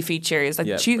ungainly features. Like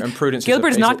and Prudence Gilbert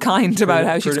is not kind about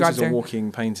how she describes her. Prudence is a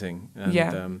walking painting,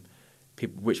 and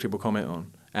which people comment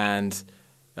on. And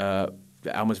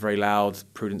Alma's very loud.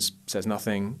 Prudence says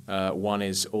nothing. One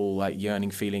is all like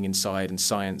yearning feeling inside and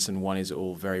science, and one is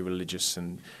all very religious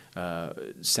and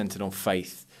centered on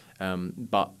faith,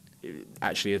 but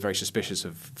actually is very suspicious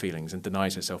of feelings and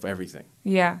denies herself everything.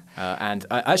 Yeah. And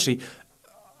I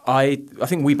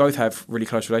think we both have really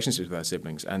close relationships with our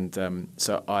siblings, and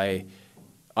so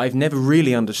I've never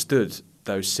really understood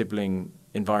those sibling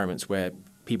environments where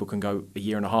people can go a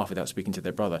year and a half without speaking to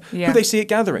their brother, who they see at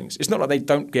gatherings. It's not like they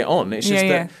don't get on. It's just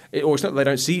or it's not that they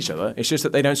don't see each other. It's just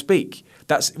that they don't speak.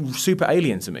 That's super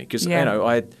alien to me because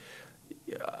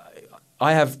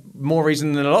I have more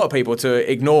reason than a lot of people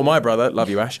to ignore my brother. Love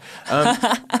you, Ash.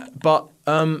 But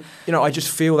I just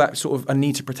feel that sort of a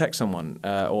need to protect someone,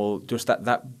 or just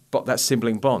that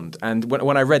sibling bond. And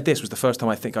when I read this, was the first time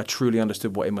I think I truly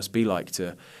understood what it must be like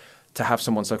to have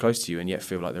someone so close to you and yet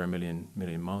feel like they're a million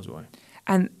miles away.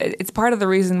 And it's part of the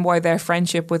reason why their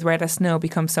friendship with Retta Snow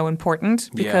becomes so important,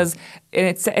 because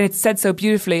it's said so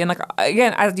beautifully. And like,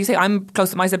 again, as you say, I'm close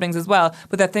to my siblings as well,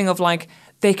 but that thing of like,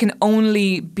 they can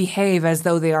only behave as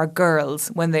though they are girls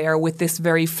when they are with this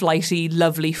very flighty,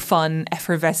 lovely, fun,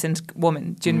 effervescent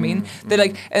woman. Do you know what I mean? They're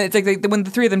like, it's like when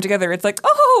the three of them together, it's like,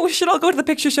 oh, we should all go to the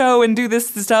picture show and do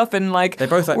this stuff, and like they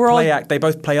both They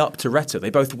both play up to Retta. They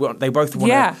both want.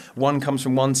 Yeah. One comes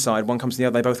from one side, one comes from the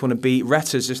other. They both want to be.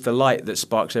 Retta's just the light that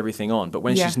sparks everything on. But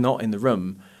when she's not in the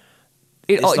room,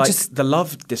 it's like just the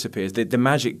love disappears. The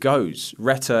magic goes.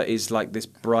 Retta is like this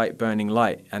bright, burning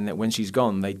light, and that when she's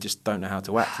gone, they just don't know how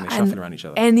to act, and they're shuffling around each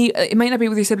other. It might not be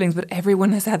with your siblings, but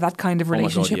everyone has had that kind of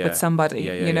relationship with somebody.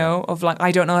 Yeah, know, of like,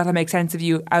 I don't know how to make sense of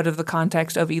you out of the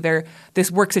context of either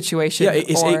this work situation. Yeah,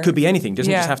 it could be anything. It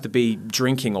doesn't just have to be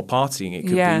drinking or partying. It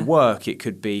could be work. It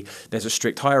could be there's a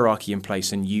strict hierarchy in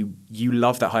place, and you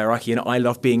love that hierarchy, and I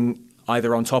love being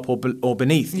either on top or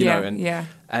beneath, you know.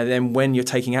 And then when you're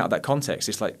taking out that context,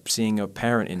 it's like seeing a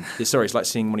parent it's like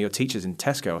seeing one of your teachers in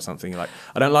Tesco or something. You're like,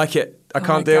 I don't like it. I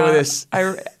can't deal with this.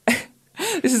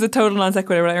 This is a total non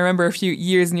sequitur, but I remember a few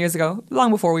years and years ago,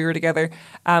 long before we were together,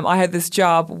 I had this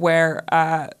job where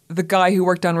the guy who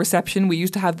worked on reception, we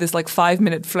used to have this like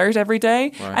 5-minute flirt every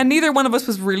day. Right. And neither one of us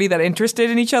was really that interested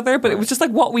in each other, but it was just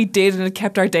like what we did, and it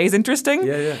kept our days interesting.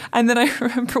 Yeah. And then I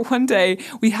remember one day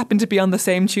we happened to be on the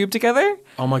same tube together.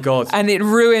 Oh my God. And it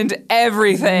ruined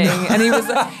everything. And he was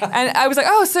and I was like,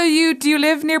 oh, so do you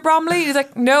live near Bromley? He's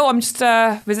like, no, I'm just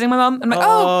visiting my mum. I'm like,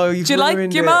 oh, do you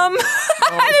like your mum?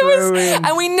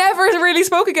 And we never really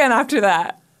spoke again after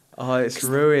that. Oh, it's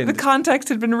ruined. The context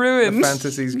had been ruined. The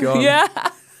fantasy's gone. Yeah.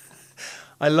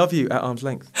 I love you at arm's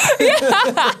length. The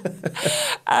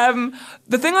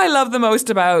thing I love the most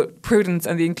about Prudence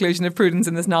and the inclusion of Prudence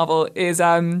in this novel is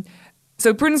so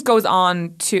Prudence goes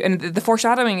on to, and the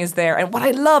foreshadowing is there. And what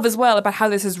I love as well about how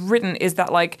this is written is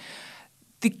that like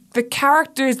the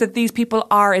characters that these people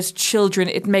are as children,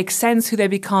 it makes sense who they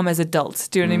become as adults.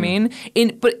 Do you know what I mean?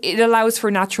 But it allows for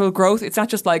natural growth. It's not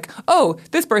just like, oh,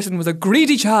 this person was a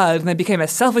greedy child and they became a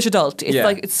selfish adult. It's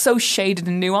like it's so shaded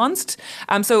and nuanced.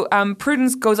 So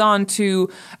Prudence goes on to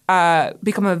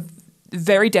become a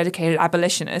very dedicated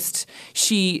abolitionist.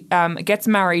 She gets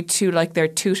married to like their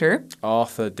tutor,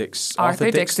 Arthur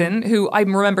Dixon, who I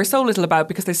remember so little about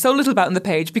because there's so little about in the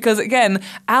page. Because again,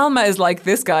 Alma is like,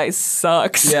 this guy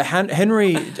sucks. Yeah,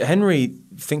 Henry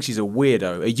thinks he's a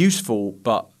weirdo, a useful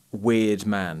but weird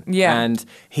man. Yeah, and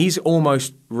he's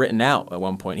almost written out at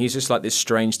one point. He's just like this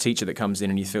strange teacher that comes in,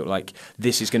 and you feel like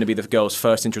this is going to be the girl's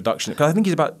first introduction. Because I think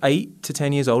he's about 8 to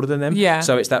 10 years older than them. Yeah.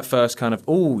 So it's that first kind of,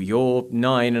 oh, you're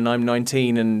 9 and I'm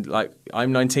 19, and like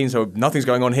I'm 19, so nothing's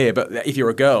going on here. But if you're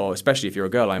a girl, especially if you're a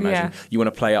girl, I imagine you want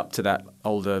to play up to that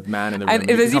older man in the room. And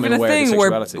there's even a thing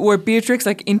where Beatrix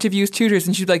like interviews tutors,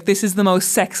 and she's like, "This is the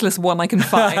most sexless one I can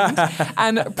find,"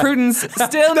 and Prudence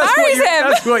still marries him.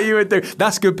 That's what you would do.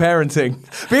 That's good parenting.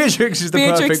 Beatrix is the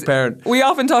perfect parent. We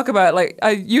often talk about like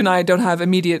you and I don't have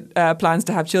immediate plans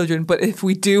to have children, but if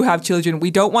we do have children, we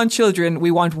don't want children.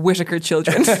 We want Whittaker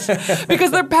children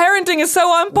because their parenting is so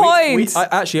on point.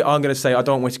 I'm going to say I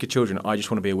don't want Whittaker children. I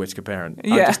just want to be a Whittaker parent.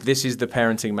 Yeah. This is the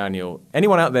parenting manual.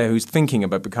 Anyone out there who's thinking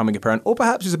about becoming a parent, or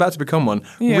perhaps is about to become one,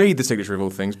 read The Signature of All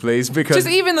Things, please. Because just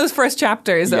even those first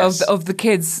chapters of the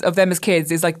kids, of them as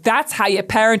kids, is like, that's how you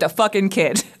parent a fucking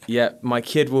kid. Yeah, my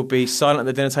kid will be silent at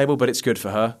the dinner table, but it's good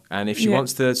for her. And if she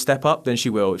wants to step up, then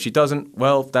she will. If she doesn't,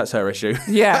 well, that's her issue.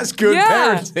 Yeah. That's good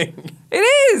parenting.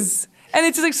 It is. And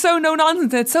it's like so no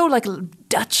nonsense. It's so like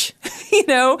Dutch, you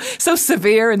know, so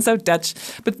severe and so Dutch,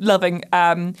 but loving.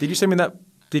 Did you send me that?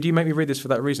 Did you make me read this for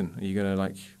that reason? Are you going to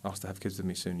like ask to have kids with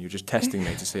me soon? You're just testing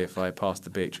me to see if I passed the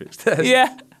Beatrix test.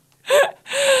 Yeah.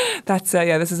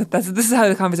 This is how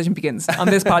the conversation begins on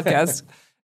this podcast.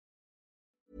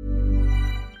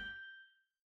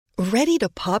 Ready to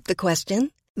pop the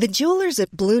question? The jewelers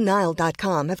at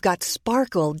BlueNile.com have got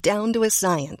sparkle down to a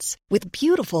science with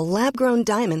beautiful lab-grown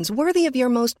diamonds worthy of your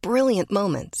most brilliant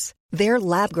moments. Their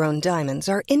lab-grown diamonds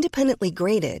are independently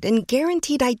graded and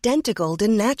guaranteed identical to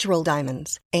natural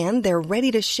diamonds, and they're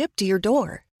ready to ship to your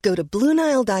door. Go to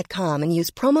BlueNile.com and use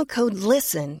promo code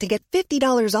LISTEN to get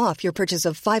 $50 off your purchase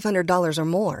of $500 or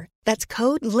more. That's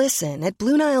code LISTEN at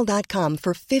BlueNile.com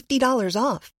for $50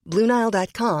 off.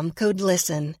 BlueNile.com, code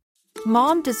LISTEN.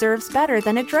 Mom deserves better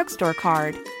than a drugstore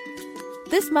card.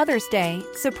 This Mother's Day,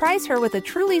 surprise her with a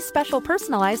truly special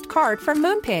personalized card from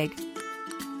Moonpig.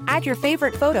 Add your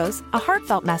favorite photos, a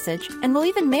heartfelt message, and we'll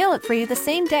even mail it for you the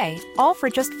same day, all for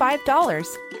just $5.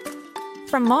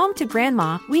 From mom to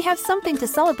grandma, we have something to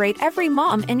celebrate every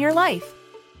mom in your life.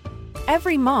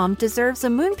 Every mom deserves a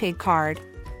Moonpig card.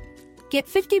 Get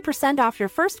 50% off your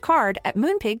first card at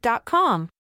Moonpig.com.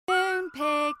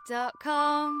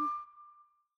 Moonpig.com.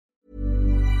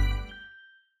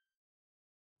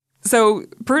 So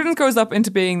Prudence grows up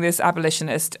into being this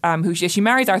abolitionist who she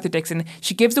marries Arthur Dixon.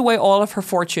 She gives away all of her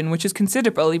fortune, which is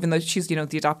considerable, even though she's, the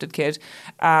adopted kid,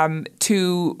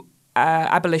 to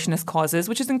abolitionist causes,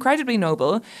 which is incredibly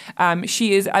noble.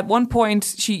 She is at one point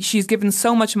she's given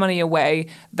so much money away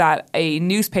that a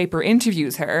newspaper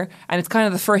interviews her, and it's kind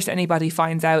of the first anybody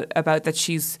finds out about that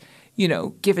she's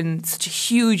given such a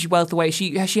huge wealth away.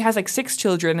 She has like 6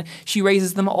 children. She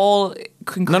raises them all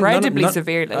incredibly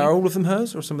severely. Are all of them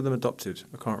hers or some of them adopted?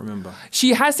 I can't remember.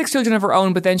 She has 6 children of her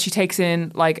own, but then she takes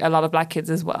in like a lot of black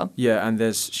kids as well. Yeah,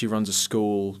 and she runs a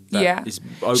school that is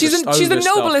she's the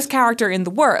noblest character in the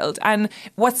world. And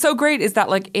what's so great is that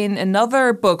like in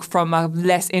another book from a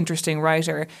less interesting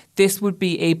writer, this would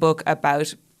be a book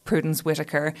about Prudence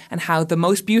Whitaker and how the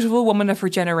most beautiful woman of her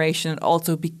generation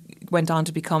also went on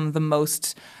to become the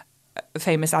most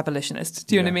famous abolitionist.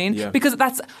 Do you know what I mean? Yeah. Because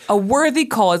that's a worthy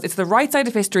cause. It's the right side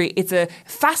of history. It's a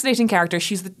fascinating character.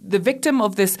 She's the victim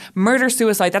of this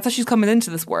murder-suicide. That's how she's coming into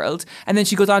this world. And then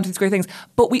she goes on to these great things.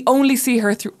 But we only see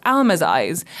her through Alma's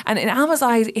eyes. And in Alma's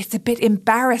eyes, it's a bit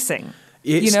embarrassing.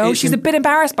 She's a bit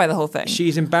embarrassed by the whole thing.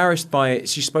 She's embarrassed by it.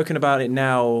 She's spoken about it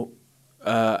now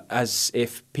as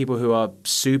if people who are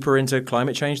super into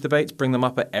climate change debates bring them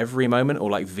up at every moment,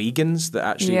 or like vegans that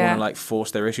actually want to like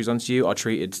force their issues onto you are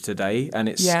treated today. And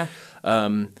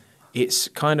it's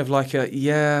kind of like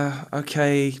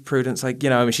okay, Prudence, like,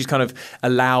 she's kind of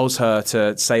allows her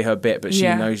to say her bit, but she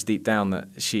knows deep down that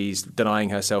she's denying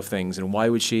herself things. And why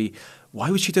would she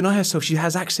deny herself? She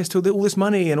has access to all this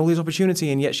money and all this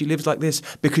opportunity, and yet she lives like this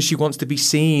because she wants to be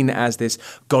seen as this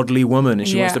godly woman, and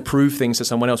she wants to prove things to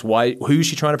someone else. Who's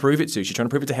she trying to prove it to? She's trying to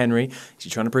prove it to Henry.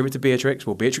 She's trying to prove it to Beatrix.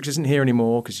 Well, Beatrix isn't here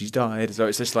anymore because she's died. So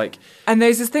it's just like... And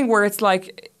there's this thing where it's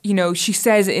like,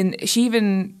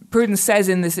 Prudence says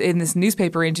in this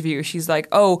newspaper interview, she's like,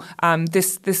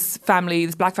 this family,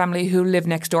 this black family who live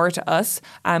next door to us,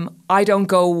 I don't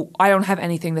have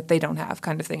anything that they don't have,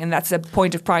 kind of thing. And that's a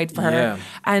point of pride for her. Yeah.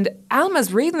 And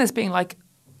Alma's reading this being like,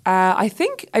 I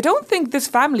don't think this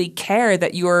family care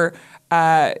that you're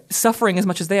suffering as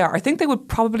much as they are. I think they would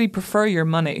probably prefer your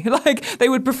money. Like, they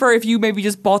would prefer if you maybe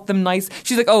just bought them nice.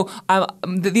 She's like,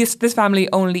 this family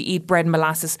only eat bread and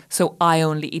molasses, so I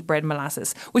only eat bread and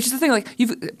molasses. Which is the thing,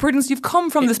 like, Prudence, you've come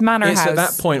from this manor house. It's at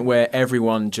that point where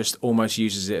everyone just almost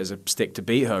uses it as a stick to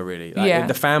beat her, really. Like,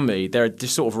 the family, they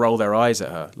just sort of roll their eyes at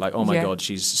her. Like, oh my God,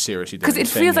 she's seriously doing because it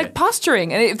feels like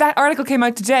posturing. And if that article came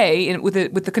out today with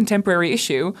the contemporary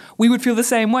issue, we would feel the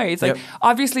same way. It's like,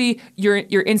 obviously,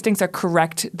 your instincts are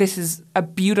correct. This is a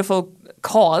beautiful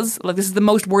cause. Like, this is the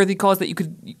most worthy cause that you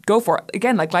could go for.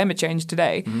 Again, like climate change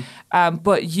today. Mm-hmm.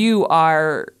 But you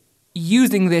are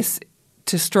using this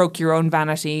to stroke your own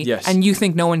vanity, and you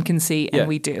think no one can see, and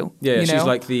we do. Yeah, she's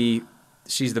like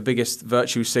she's the biggest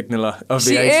virtue signaler of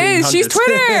the 1800s. She is. She's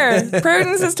Twitter.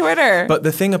 Prudence is Twitter. But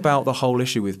the thing about the whole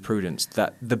issue with Prudence,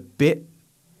 that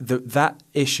that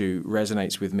issue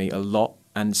resonates with me a lot,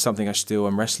 and something I still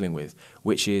am wrestling with,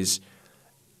 which is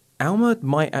Alma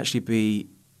might actually be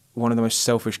one of the most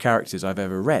selfish characters I've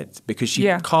ever read, because she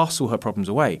casts all her problems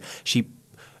away.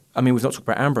 We've not talked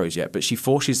about Ambrose yet, but she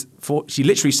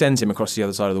literally sends him across the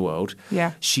other side of the world.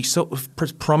 Yeah. She sort of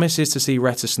promises to see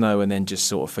Retta Snow and then just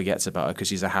sort of forgets about her because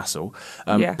she's a hassle.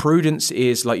 Prudence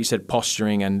is, like you said,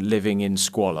 posturing and living in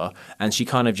squalor, and she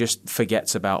kind of just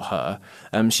forgets about her.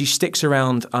 She sticks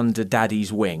around under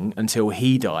Daddy's wing until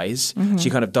he dies. Mm-hmm. She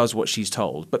kind of does what she's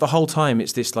told. But the whole time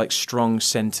it's this like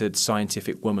strong-centered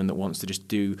scientific woman that wants to just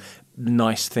do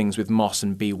nice things with Moss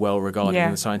and be well regarded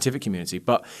in the scientific community.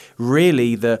 But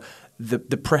really the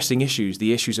pressing issues,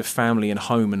 the issues of family and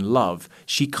home and love,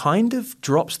 she kind of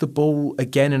drops the ball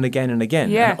again and again and again.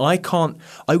 Yeah. And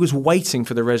I was waiting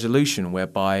for the resolution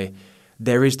whereby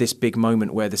there is this big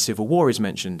moment where the Civil War is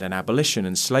mentioned and abolition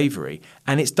and slavery,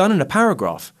 and it's done in a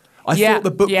paragraph. I thought the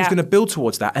book was going to build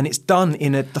towards that, and it's done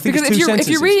in it's 2 sentences. If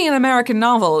you're reading an American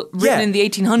novel written in the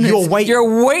 1800s,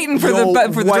 you're waiting for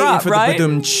the drop, right?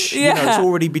 It's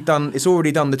already done. It's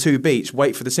already done the 2 beats.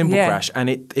 Wait for the cymbal crash, and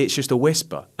it's just a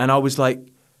whisper. And I was like,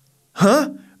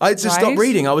 huh? I just stopped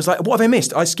reading. I was like, what have I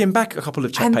missed? I skimmed back a couple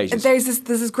of pages. There's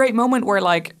this great moment where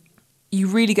like you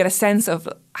really get a sense of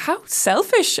how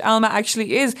selfish Alma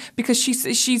actually is, because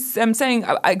she's saying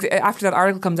after that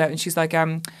article comes out, and she's like,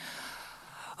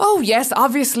 oh, yes,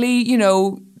 obviously,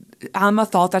 Alma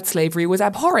thought that slavery was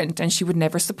abhorrent and she would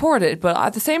never support it. But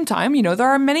at the same time, there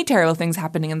are many terrible things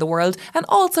happening in the world. And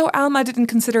also, Alma didn't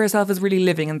consider herself as really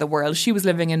living in the world. She was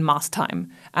living in Moss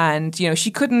time. And, she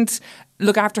couldn't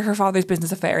look after her father's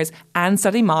business affairs and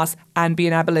study Moss and be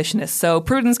an abolitionist. So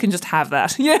Prudence can just have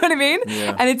that. You know what I mean?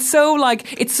 Yeah. And it's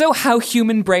so how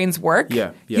human brains work.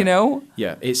 Yeah. You know?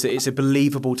 Yeah, it's a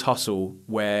believable tussle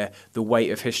where the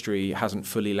weight of history hasn't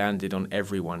fully landed on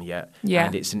everyone yet. Yeah.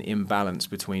 And it's an imbalance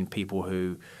between people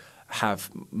who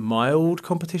have mild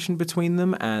competition between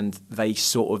them and they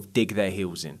sort of dig their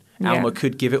heels in. Yeah. Alma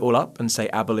could give it all up and say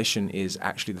abolition is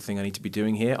actually the thing I need to be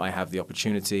doing here. I have the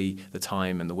opportunity, the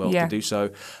time and the wealth to do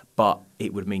so. But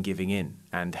it would mean giving in.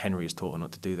 And Henry has taught her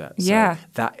not to do that. Yeah.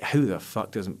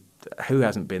 So who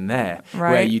hasn't been there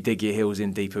Right. where you dig your heels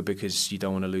in deeper because you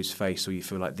don't want to lose face or you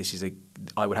feel like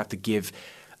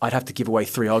I'd have to give away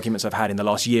 3 arguments I've had in the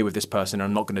last year with this person and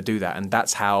I'm not going to do that. And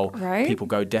that's how Right. people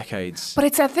go decades. But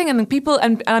it's that thing, and people,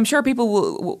 and I'm sure people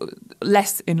will,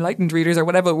 less enlightened readers or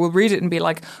whatever, will read it and be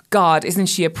like, God, isn't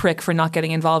she a prick for not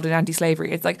getting involved in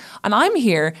anti-slavery? It's like, and I'm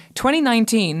here,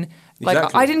 2019, like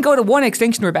Exactly. I didn't go to one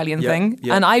Extinction Rebellion thing,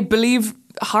 yeah. and I believe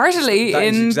heartily That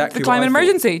is in exactly the what climate I thought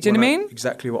emergency. Do you know what I mean?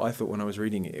 Exactly what I thought when I was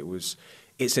reading it.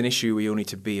 It's an issue we all need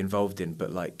to be involved in,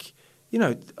 but like, you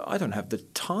know, I don't have the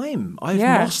time. I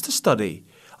have Moss to study.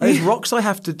 There's rocks I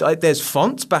have to. There's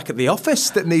fonts back at the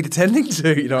office that need attending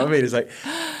to. You know what I mean? It's like,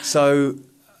 so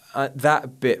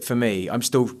that bit for me, I'm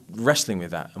still wrestling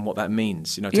with that and what that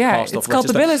means. You know, to cast it's off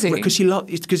Retta's culpability.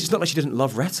 because it's not like she didn't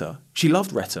love Retta. She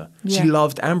loved Retta. Yeah. She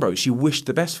loved Ambrose. She wished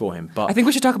the best for him. But I think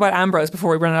we should talk about Ambrose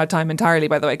before we run out of time entirely,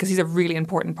 by the way, because he's a really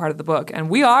important part of the book. And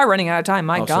we are running out of time,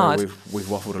 my God. Sorry, we've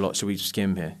waffled a lot. Should we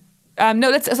skim here?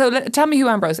 Tell me who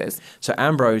Ambrose is. So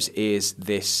Ambrose is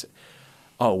this.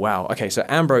 Oh wow! Okay, so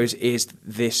Ambrose is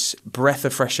this breath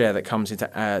of fresh air that comes into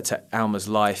to Alma's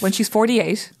life When she's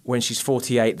 48, when she's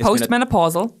 48.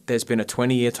 post-menopausal. There's been a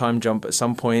 20-year time jump at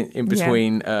some point in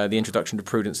between the introduction to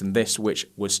Prudence and this, which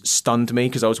was stunned me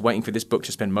because I was waiting for this book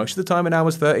to spend most of the time in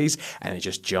Alma's 30s, and it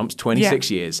just jumps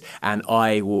 26 years, and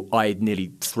I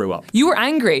nearly threw up. You were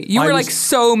angry. You I were was- like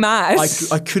so mad.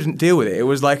 I couldn't deal with it. It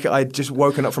was like I'd just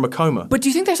woken up from a coma. But do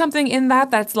you think there's something in that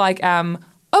that's like,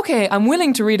 okay, I'm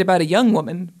willing to read about a young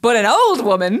woman, but an old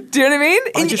woman? Do you know what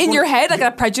I mean? In your head, like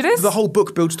a prejudice? The whole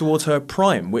book builds towards her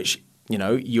prime, which, you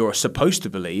know, you're supposed to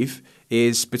believe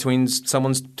is between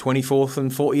someone's 24th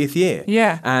and 40th year.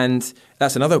 Yeah. And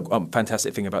that's another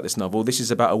fantastic thing about this novel. This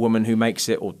is about a woman who makes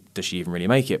it, or does she even really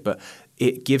make it? But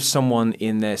it gives someone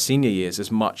in their senior years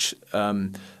as much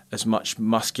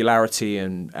muscularity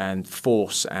and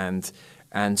force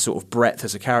and sort of breadth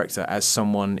as a character as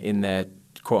someone in their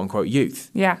quote-unquote youth.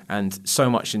 Yeah. And so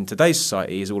much in today's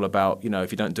society is all about, you know,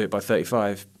 if you don't do it by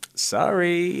 35,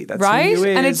 sorry, that's right? who you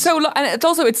is. And it's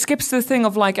also, it skips the thing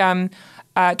of like,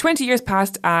 20 years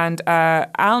passed and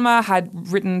Alma had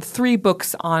written 3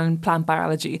 books on plant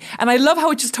biology. And I love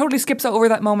how it just totally skips over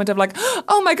that moment of like,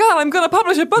 oh my God, I'm going to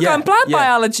publish a book on plant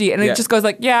biology. And it just goes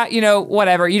like, yeah, you know,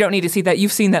 whatever. You don't need to see that.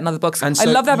 You've seen that in other books. And I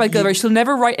so love that about Gilbert. She'll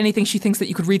never write anything she thinks that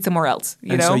you could read somewhere else.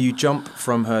 You know? So you jump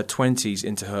from her 20s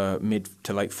into her mid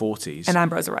to late 40s. And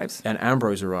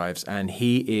Ambrose arrives. And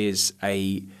he is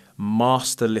a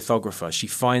master lithographer. She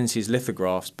finds his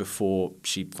lithographs before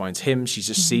she finds him. She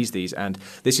just sees these. And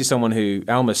this is someone who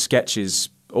Alma sketches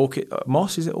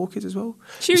Moss, is it orchids as well?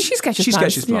 She sketches She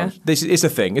plants. sketches plants. Yeah. It's a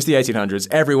thing. It's the 1800s.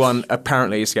 Everyone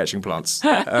apparently is sketching plants.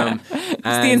 It's the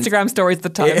Instagram stories at the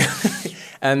time.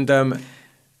 And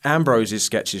Ambrose's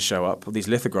sketches show up, these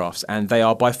lithographs, and they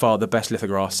are by far the best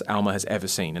lithographs Alma has ever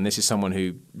seen. And this is someone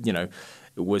who, you know,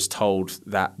 was told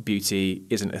that beauty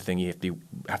isn't a thing you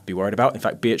have to be worried about. In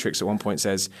fact, Beatrix at one point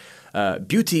says,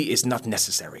 beauty is not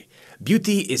necessary.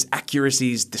 Beauty is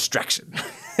accuracy's distraction.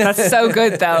 That's so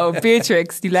good, though.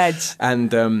 Beatrix, you ledge.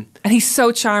 And he's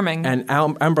so charming. And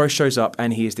Ambrose shows up,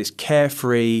 and he is this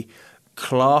carefree,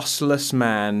 classless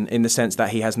man in the sense that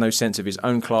he has no sense of his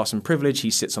own class and privilege. He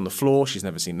sits on the floor. She's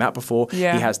never seen that before.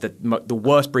 Yeah. He has the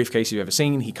worst briefcase you've ever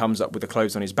seen. He comes up with the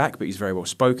clothes on his back, but he's very well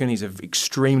spoken. He's an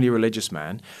extremely religious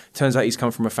man. Turns out he's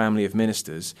come from a family of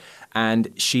ministers. And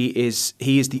he is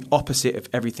the opposite of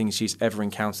everything she's ever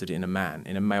encountered in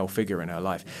a male figure in her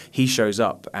life. He shows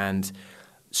up, and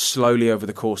slowly over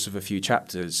the course of a few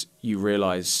chapters, you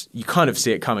realize, you kind of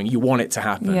see it coming. You want it to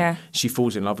happen. Yeah. She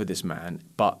falls in love with this man,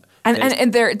 but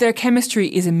And their chemistry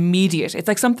is immediate. It's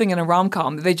like something in a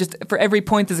rom-com. They just, for every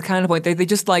point there's a counterpoint. They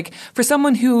just like, for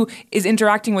someone who is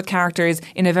interacting with characters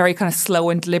in a very kind of slow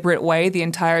and deliberate way the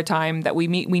entire time that we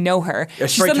know her.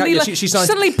 She's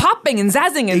suddenly popping and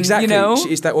zazzing and, exactly. you know.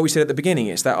 It's that what we said at the beginning.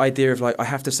 It's that idea of like, I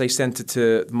have to stay centered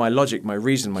to my logic, my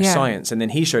reason, my science. And then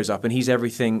he shows up and he's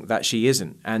everything that she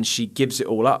isn't. And she gives it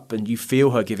all up and you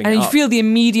feel her giving it up. And you feel the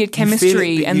immediate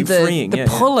chemistry and the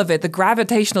pull of it, the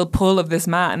gravitational pull of this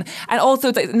man. And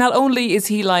also, not only is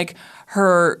he like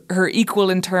her equal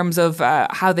in terms of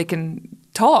how they can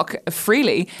talk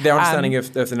freely. Their understanding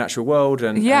of the natural world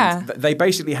and they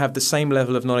basically have the same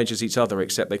level of knowledge as each other,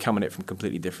 except they come at it from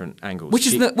completely different angles. Which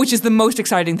is the most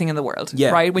exciting thing in the world,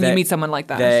 right? When you meet someone like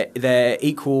that. They're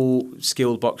equal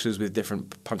skilled boxers with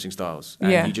different punching styles.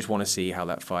 And you just want to see how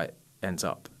that fight ends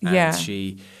up. And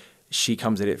she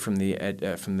comes at it from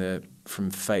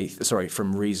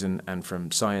from reason and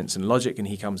from science and logic, and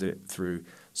he comes at it through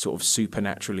sort of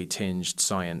supernaturally tinged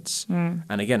science.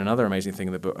 And again, another amazing thing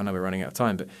in the book, I know we're running out of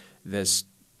time, but there's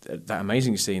that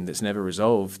amazing scene that's never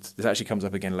resolved. This actually comes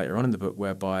up again later on in the book,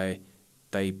 whereby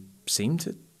they seem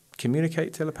to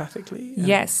communicate telepathically.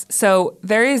 Yes. So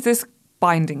there is this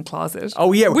binding closet.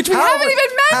 Oh, yeah. Which we haven't even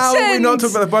mentioned. How have we not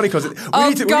talked about the binding closet? We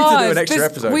need to do an extra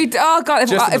episode.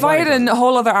 If I had a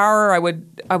whole other hour, I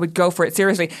would go for it,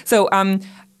 seriously. So,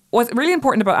 what's really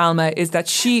important about Alma is that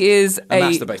she is a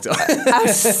masturbator.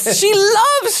 She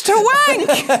loves to wank.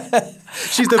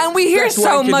 And we hear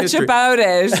so much about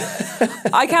it.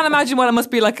 I can't imagine what it must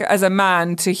be like as a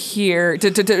man to hear,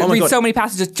 to read so many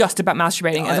passages just about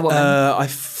masturbating as a woman. I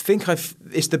think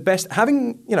it's the best.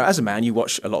 Having, as a man, you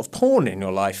watch a lot of porn in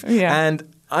your life. Yeah.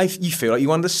 And you feel like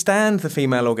you understand the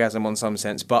female orgasm on some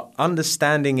sense, but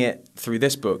understanding it through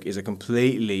this book is a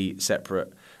completely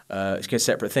separate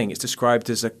thing. It's described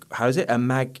as a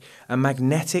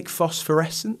magnetic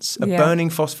phosphorescence, a burning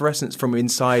phosphorescence from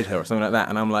inside her or something like that.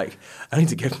 And I'm like, I need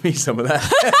to get me some of that.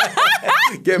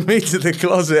 Get me to the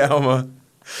closet, Alma.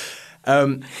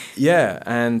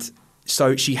 And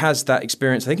so she has that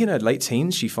experience. I think in her late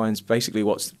teens, she finds basically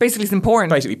some porn.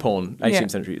 Basically porn,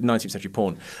 18th century, 19th century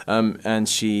porn. And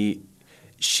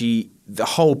the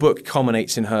whole book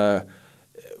culminates in her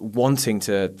wanting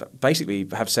to basically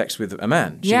have sex with a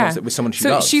man. She wants it with someone she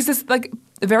loves. So she's this like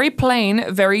very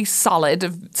plain, very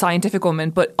solid scientific woman,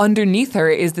 but underneath her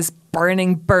is this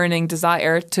burning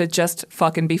desire to just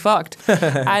fucking be fucked.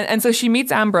 and so she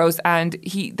meets Ambrose, and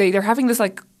they're having this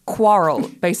like quarrel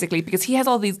basically, because he has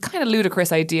all these kind of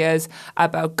ludicrous ideas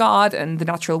about God and the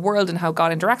natural world and how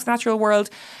God interacts with the natural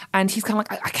world, and he's kind of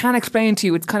like, I can't explain to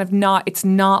you. It's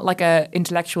not like a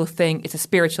intellectual thing. It's a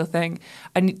spiritual thing.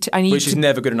 Which is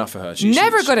never good enough for her. She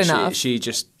enough. She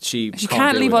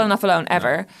can't leave well enough alone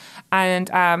ever. No.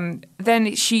 And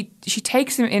then she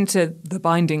takes him into the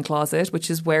binding closet, which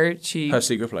is where her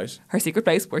secret place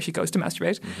where she goes to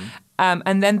masturbate. Mm-hmm.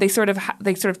 And then they sort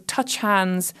of touch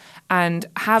hands and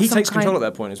have. He takes control at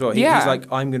that point as well. He's like,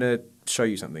 I'm going to show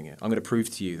you something here. I'm going to prove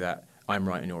to you that I'm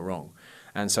right and you're wrong.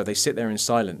 And so they sit there in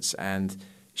silence, and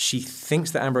she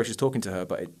thinks that Ambrose is talking to her,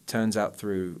 but it turns out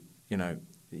through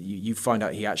you find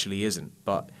out he actually isn't.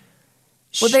 But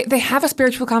they have a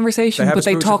spiritual conversation, but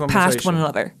they talk past one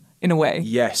another. In a way.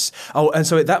 Yes. Oh, and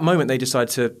so at that moment they decide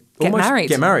to get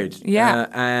married. Yeah.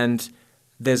 And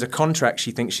there's a contract she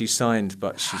thinks she's signed,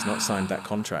 but she's not signed that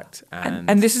contract.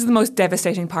 And this is the most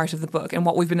devastating part of the book, and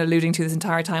what we've been alluding to this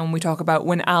entire time when we talk about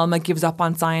when Alma gives up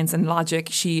on science and logic,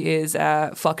 she is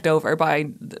fucked over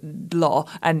by law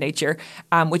and nature,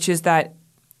 which is that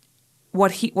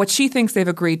what she thinks they've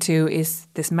agreed to is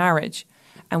this marriage,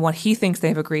 and what he thinks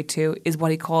they've agreed to is what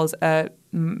he calls a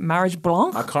marriage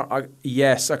blanc? I can't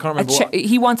remember.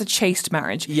 He wants a chaste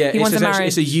marriage. Yeah, he wants a marriage.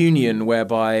 It's a union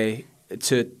whereby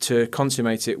to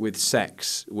consummate it with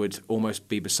sex would almost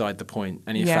be beside the point.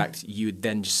 And in fact, you would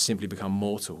then just simply become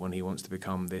mortal when he wants to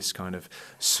become this kind of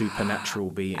supernatural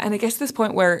being. And I guess this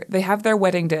point where they have their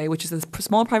wedding day, which is a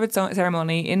small private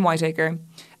ceremony in Whiteacre.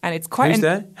 And it's quite... Who's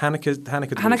there?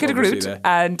 Hanneke de Groot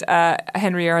and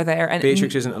Henry are there. And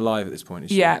Beatrix isn't alive at this point, is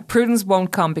she? Yeah, Prudence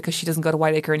won't come because she doesn't go to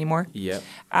Whiteacre anymore. Yeah.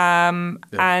 And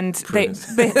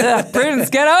Prudence. Prudence,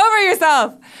 get over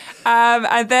yourself!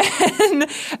 And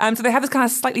then... so they have this kind of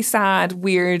slightly sad,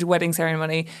 weird wedding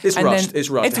ceremony. It's rushed.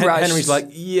 Rushed. Henry's like,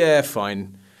 yeah,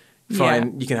 fine. You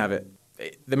can have it.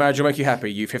 The marriage will make you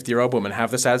happy. You 50-year-old woman,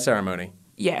 have the sad ceremony.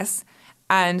 Yes.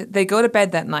 And they go to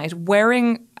bed that night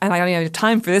wearing, and I only have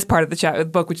time for this part of the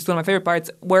book, which is one of my favourite parts,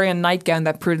 wearing a nightgown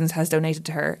that Prudence has donated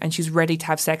to her, and she's ready to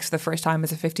have sex for the first time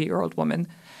as a 50-year-old woman.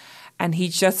 And he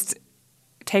just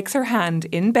takes her hand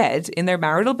in bed, in their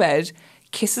marital bed,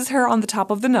 kisses her on the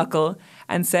top of the knuckle,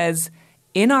 and says,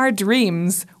 in our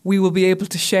dreams, we will be able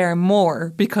to share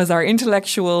more because our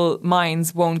intellectual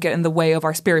minds won't get in the way of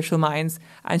our spiritual minds.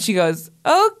 And she goes,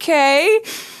 okay.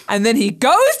 And then he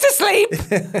goes to sleep.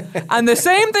 And the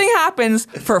same thing happens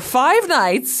for 5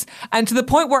 nights. And to the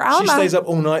point where Alma... She stays up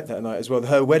all night that night as well,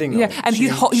 her wedding night. Yeah, and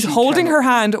he's holding her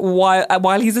hand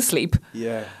while he's asleep.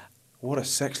 Yeah. What a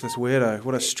sexless weirdo.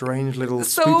 What a strange little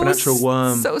supernatural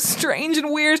worm. So strange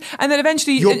and weird. And then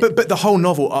eventually... But the whole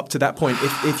novel up to that point,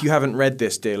 if you haven't read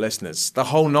this, dear listeners, the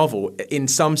whole novel, in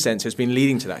some sense, has been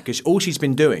leading to that. Because all she's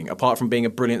been doing, apart from being a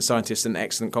brilliant scientist and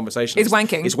excellent conversationalist... Is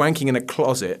wanking. Is wanking in a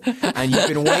closet. And you've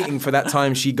been waiting for that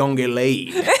time she gon' get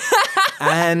laid.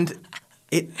 And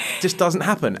it just doesn't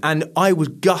happen. And I was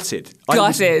gutted.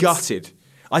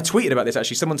 I tweeted about this,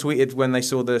 actually. Someone tweeted when they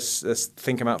saw this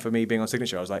thing come out for me being on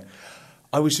Signature. I was like,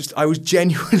 I was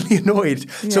genuinely annoyed.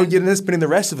 Yeah. So you're then spending the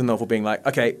rest of the novel being like,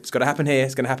 okay, it's got to happen here.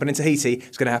 It's going to happen in Tahiti.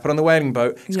 It's going to happen on the whaling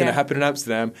boat. It's going to happen in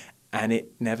Amsterdam. And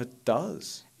it never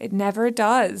does. It never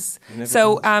does.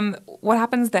 What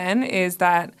happens then is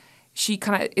that she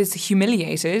kind of is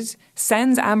humiliated,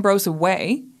 sends Ambrose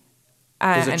away.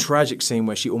 There's a tragic scene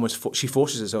where she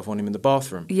forces herself on him in the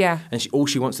bathroom. Yeah. And all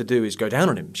she wants to do is go down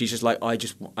on him. She's just like, how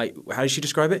does she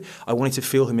describe it? I wanted to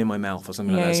feel him in my mouth or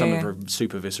something like that. Something very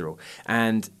super visceral.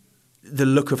 And the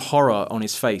look of horror on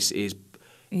his face is...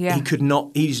 Yeah.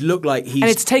 He's looked like he's... And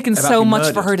it's taken so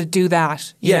much for her to do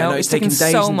that. It's taken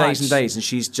days and days and days. And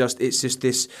it's just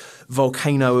this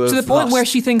volcano of to the point lust. where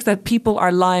she thinks that people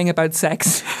are lying about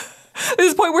sex.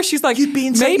 There's a point where she's like... You'd be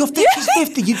insane. You're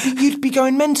 50. You'd be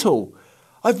going mental.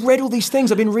 I've read all these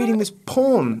things. I've been reading this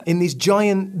porn in these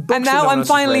giant books. And now I'm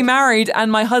finally married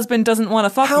and my husband doesn't want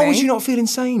to fuck me. How would you not feel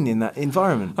insane in that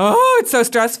environment? Oh, it's so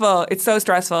stressful. It's so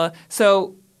stressful.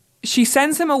 So she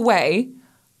sends him away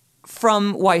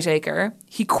from Whiteacre.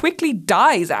 He quickly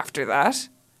dies after that.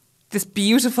 This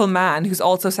beautiful man who's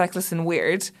also sexless and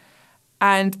weird.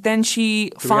 And then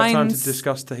she finds... Do we have time to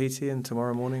discuss Tahiti and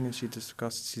tomorrow morning? And she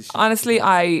discusses... Honestly,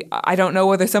 I don't know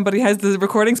whether somebody has the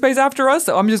recording space after us,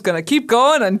 so I'm just going to keep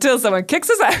going until someone kicks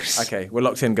us out. Okay, we're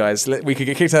locked in, guys. We could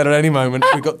get kicked out at any moment.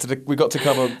 We got to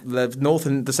cover the North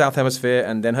and the South Hemisphere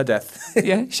and then her death.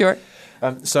 Yeah, sure.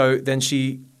 So then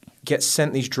she gets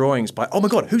sent these drawings by... Oh my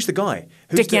God, who's the guy?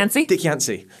 Dick Yancey. Dick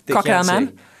Yancey. Crocodile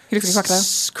Man. He looks like a crocodile.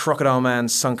 Crocodile Man,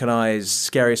 sunken eyes,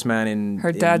 scariest man in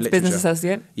her dad's literature. business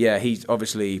associate. Yeah, he's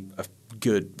obviously a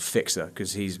good fixer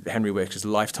because he's Henry Wicker's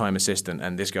lifetime assistant,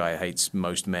 and this guy hates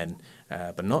most men,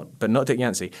 but not Dick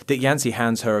Yancey. Dick Yancey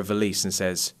hands her a valise and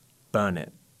says, "Burn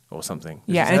it," or something.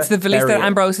 Yeah, and it's the valise that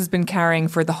Ambrose has been carrying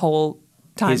for the whole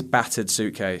time. His battered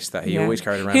suitcase that he always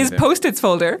carried around. His Post-its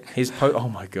folder. Oh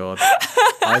my God.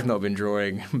 I've not been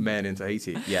drawing men in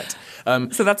Tahiti yet.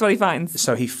 So that's what he finds.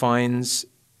 So he finds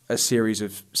a series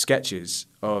of sketches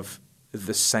of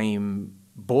the same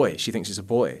boy. She thinks it's a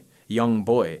boy, young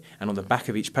boy. And on the back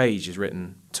of each page is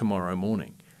written, "Tomorrow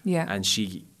morning." Yeah. And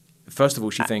she, first of all,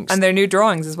 she thinks... And they're new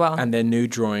drawings as well. And they're new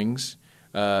drawings,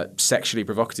 sexually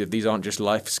provocative. These aren't just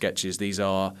life sketches. These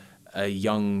are a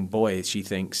young boy, she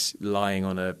thinks, lying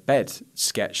on a bed,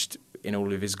 sketched in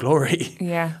all of his glory.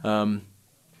 Yeah.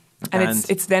 And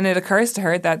it's then it occurs to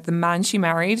her that the man she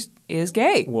married is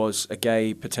gay. Was a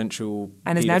gay potential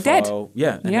and is now dead. dead.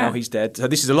 Yeah, and now he's dead. So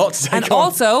this is a lot to take on. And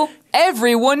also,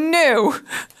 everyone knew.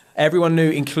 Everyone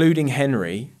knew, including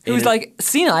Henry. Who was like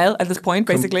senile at this point,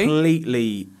 basically.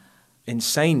 Completely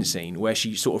insane scene where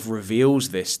she sort of reveals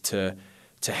this to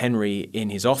Henry in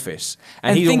his office.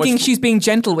 And thinking she's being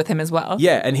gentle with him as well.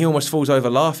 Yeah, and he almost falls over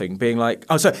laughing, being like,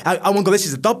 oh, so, oh my God, this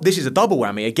is a double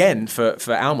whammy again for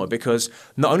Alma, because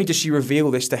not only does she reveal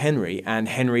this to Henry, and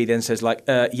Henry then says like,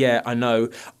 yeah, I know.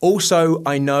 Also,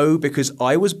 I know because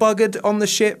I was buggered on the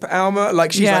ship, Alma.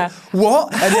 Like, she's like,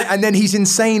 what? And then he's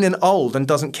insane and old and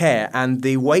doesn't care. And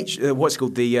the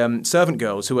servant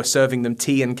girls who are serving them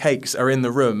tea and cakes are in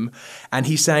the room. And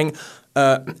he's saying,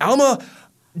 Alma...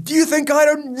 Do you think I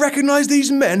don't recognize these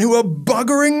men who are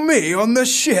buggering me on the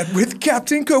ship with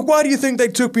Captain Cook? Why do you think they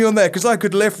took me on there? Because I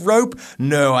could lift rope?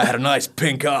 No, I had a nice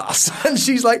pink ass. And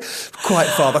she's like, quiet,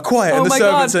 father, quiet. Oh and the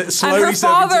servants are slowly... And her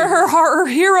father, her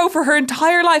hero for her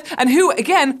entire life, and who,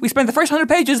 again, we spent the first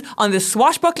 100 pages on this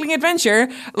swashbuckling adventure,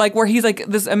 like where he's like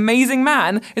this amazing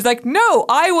man, is like, no,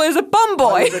 I was a bum boy.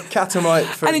 I was a catamite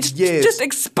for and it years. just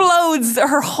explodes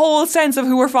her whole sense of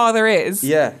who her father is.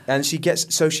 Yeah, and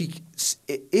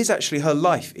it is actually, her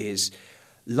life is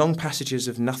long passages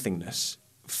of nothingness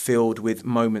filled with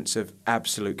moments of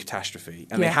absolute catastrophe.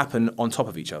 And they happen on top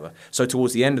of each other. So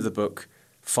towards the end of the book,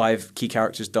 5 key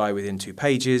characters die within 2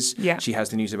 pages. Yeah. She has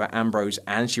the news about Ambrose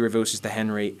and she reveals this to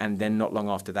Henry. And then not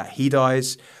long after that, he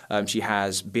dies. She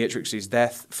has Beatrix's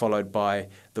death followed by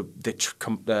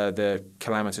the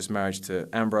calamitous marriage to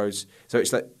Ambrose. So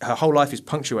it's like her whole life is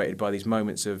punctuated by these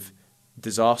moments of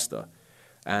disaster.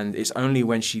 And it's only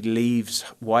when she leaves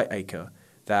Whiteacre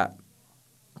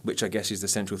which I guess is the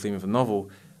central theme of the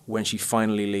novel, when she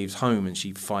finally leaves home and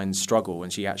she finds struggle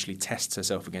and she actually tests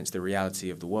herself against the reality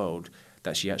of the world,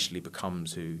 that she actually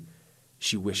becomes who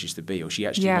she wishes to be, or she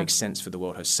actually makes sense for the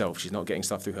world herself. She's not getting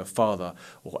stuff through her father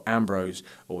or Ambrose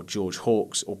or George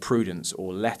Hawkes or Prudence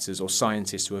or letters or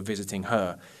scientists who are visiting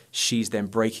her. She's then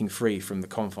breaking free from the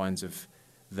confines of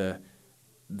the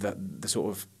sort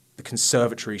of the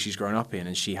conservatory she's grown up in,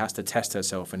 and she has to test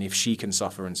herself, and if she can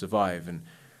suffer and survive,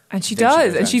 and she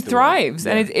does, and she thrives,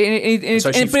 and but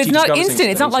it's not instant.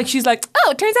 It's not like she's like,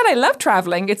 oh, it turns out I love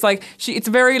traveling. It's like it's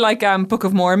very like Book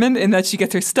of Mormon in that she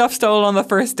gets her stuff stolen on the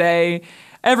first day.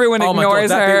 Everyone ignores her. Oh my God,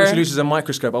 that bit where she loses a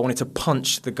microscope, I wanted to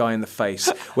punch the guy in the face,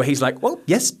 where he's like, well,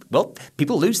 yes, well,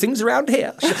 people lose things around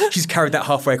here. She's carried that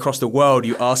halfway across the world,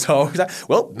 you asshole. He's like,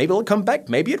 well, maybe it'll come back,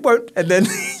 maybe it won't. And then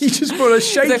you just want to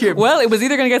shake him. Well, it was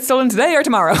either going to get stolen today or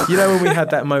tomorrow. You know when we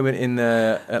had that moment in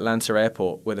the Atlanta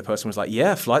airport where the person was like,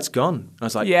 yeah, flight's gone. And I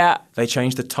was like, yeah. They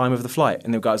changed the time of the flight.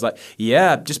 And the guy was like,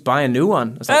 yeah, just buy a new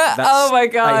one. I was like, that's oh my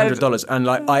God. $800. And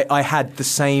like I had the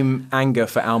same anger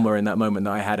for Alma in that moment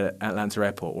that I had at Atlanta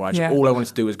airport, where all I wanted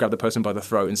to do was grab the person by the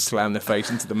throat and slam their face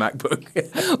into the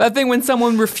MacBook. That thing when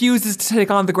someone refuses to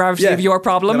take on the gravity of your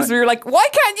problems, where you're like, why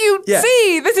can't you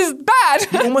see? This is bad.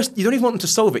 You don't even want them to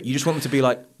solve it. You just want them to be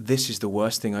like, this is the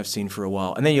worst thing I've seen for a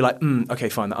while. And then you're like, okay,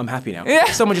 fine, I'm happy now.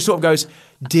 Yeah. Someone just sort of goes,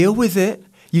 deal with it.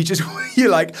 You're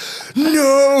like,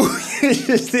 no. It's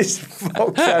just this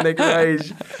volcanic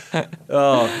rage.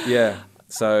 Oh, yeah.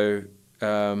 So...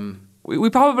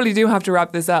 We probably do have to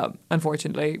wrap this up,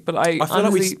 unfortunately. But I feel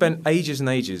like we spent ages and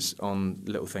ages on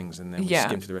little things, and then we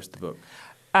skimmed through the rest of the book.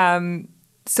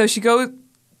 So she goes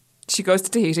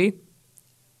to Tahiti.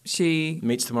 She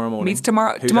meets tomorrow morning.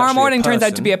 Tomorrow morning turns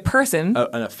out to be a person.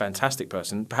 And a fantastic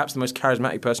person. Perhaps the most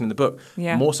charismatic person in the book.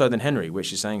 Yeah. More so than Henry,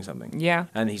 which is saying something. Yeah.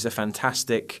 And he's a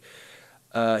fantastic...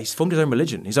 he's formed his own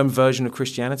religion, his own version of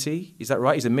Christianity. Is that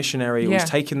right? He's a missionary. Yeah. He's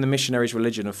taken the missionaries'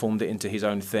 religion and formed it into his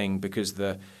own thing, because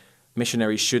the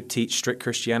missionaries should teach strict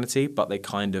Christianity, but they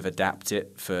kind of adapt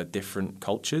it for different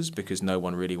cultures, because no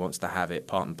one really wants to have it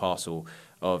part and parcel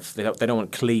of... They don't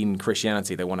want clean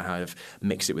Christianity. They want to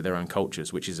mix it with their own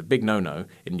cultures, which is a big no-no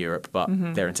in Europe, but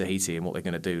they're in Tahiti, and what they're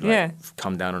going to do,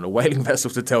 come down on a whaling vessel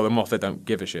to tell them off. They don't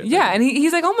give a shit. Yeah, and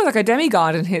he's like almost like a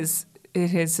demigod in his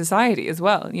society as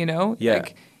well, you know? Yeah.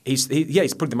 Like, he's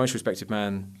probably the most respected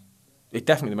man,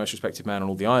 definitely the most respected man on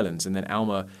all the islands. And then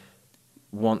Alma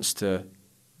wants to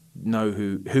know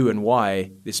who and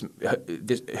why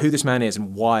who this man is,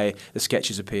 and why the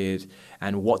sketches appeared,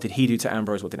 and what did he do to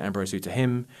Ambrose, what did Ambrose do to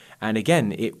him. And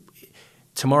again,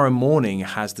 Tomorrow Morning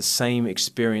has the same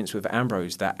experience with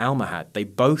Ambrose that Alma had. They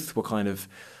both were kind of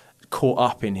caught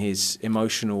up in his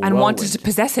emotional and whirlwind. wanted to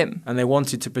possess him. And they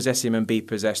wanted to possess him and be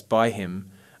possessed by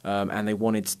him, and they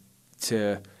wanted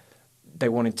to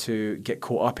get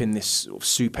caught up in this sort of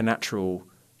supernatural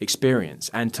experience.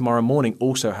 And Tomorrow Morning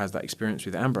also has that experience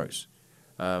with Ambrose.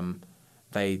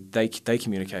 They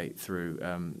communicate through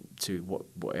to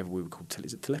whatever we would call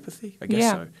is it telepathy? I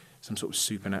guess so. Some sort of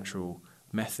supernatural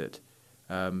method,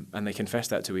 and they confess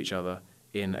that to each other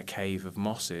in a cave of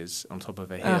mosses on top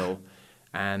of a hill.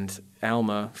 And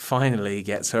Alma finally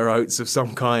gets her oats of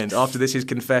some kind. After this is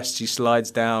confessed, she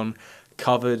slides down,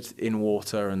 covered in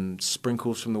water and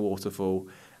sprinkles from the waterfall,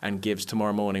 and gives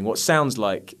Tomorrow Morning what sounds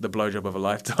like the blowjob of a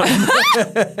lifetime.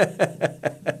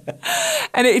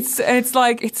 And it's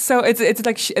like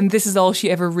and this is all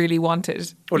she ever really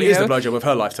wanted. Well, it is the blowjob of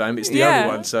her lifetime. It's the only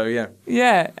one, so yeah.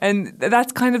 Yeah, and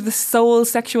that's kind of the sole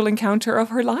sexual encounter of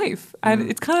her life, and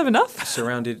it's kind of enough.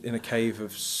 Surrounded in a cave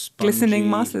of glistening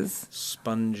mosses,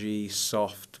 spongy,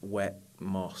 soft, wet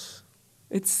moss.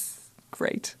 It's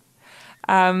great,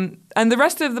 and the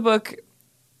rest of the book,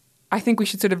 I think we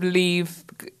should sort of leave.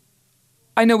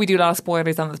 I know we do a lot of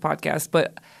spoilers on this podcast,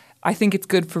 but I think it's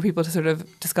good for people to sort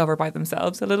of discover by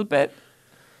themselves a little bit.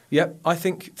 Yep. I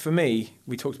think for me,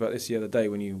 we talked about this the other day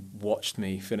when you watched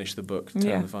me finish the book,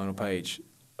 turn the final page.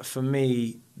 For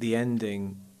me, the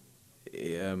ending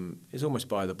is almost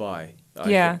by the by.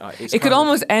 It could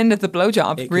almost end at the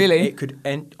blowjob, really. It could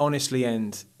honestly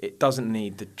end. It doesn't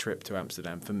need the trip to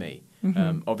Amsterdam for me.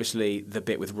 Mm-hmm. Obviously, the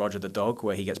bit with Roger the dog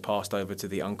where he gets passed over to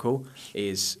the uncle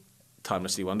is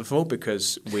timelessly wonderful,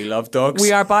 because we love dogs.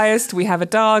 We are biased. We have a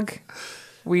dog.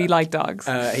 We like dogs.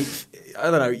 I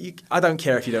don't know. I don't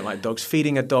care if you don't like dogs.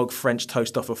 Feeding a dog French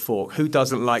toast off a fork. Who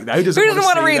doesn't like that? Who doesn't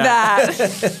want to read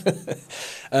that?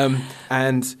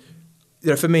 And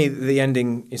for me, the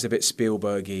ending is a bit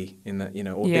Spielberg-y in that,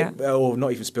 or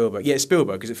not even Spielberg. Yeah, it's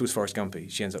Spielberg because it feels Forrest Gumpy.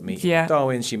 She ends up meeting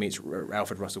Darwin. She meets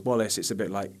Alfred Russel Wallace. It's a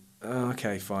bit like,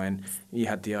 okay, fine. You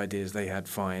had the ideas, they had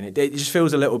fine. It just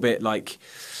feels a little bit like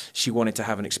she wanted to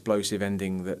have an explosive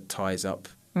ending that ties up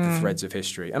the threads of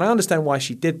history. And I understand why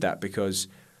she did that, because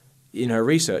in her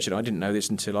research, and I didn't know this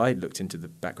until I looked into the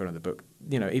background of the book,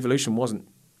 evolution wasn't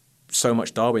so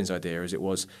much Darwin's idea as it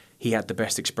was he had the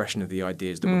best expression of the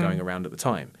ideas that were going around at the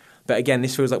time. But again,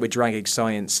 this feels like we're dragging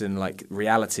science and like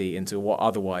reality into what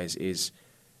otherwise is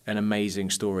an amazing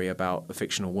story about a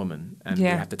fictional woman, and we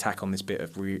have to tack on this bit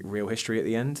of real history at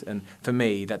the end. And for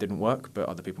me, that didn't work, but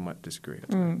other people might disagree.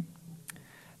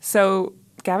 So,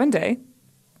 Gavin Day,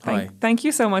 Hi. Thank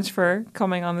you so much for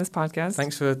coming on this podcast.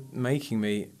 Thanks for making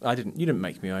me. You didn't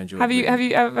make me. I enjoyed it.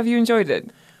 Have you enjoyed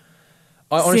it?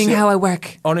 Honestly, seeing how I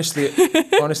work. Honestly,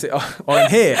 I'm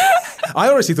here. I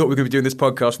honestly thought we could be doing this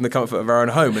podcast from the comfort of our own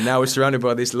home, and now we're surrounded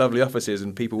by these lovely offices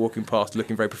and people walking past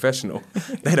looking very professional.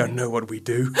 They don't know what we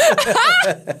do.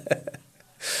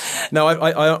 No,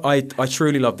 I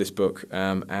truly love this book,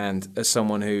 and as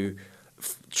someone who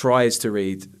tries to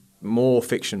read more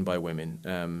fiction by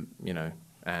women,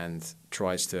 and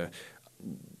tries to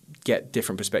get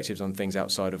different perspectives on things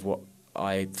outside of what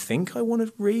I think I want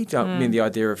to read. I mean, the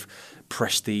idea of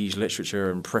prestige literature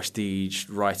and prestige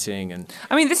writing, and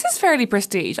I mean, this is fairly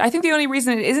prestige. I think the only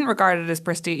reason it isn't regarded as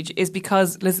prestige is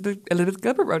because Elizabeth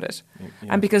Gilbert wrote it,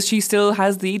 and because she still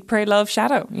has the Eat, Pray, Love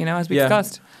shadow. As we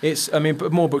discussed.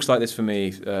 But more books like this for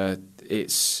me.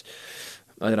 It's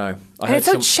I don't know. And it's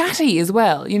so chatty as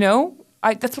well.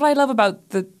 That's what I love about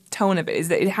the tone of it, is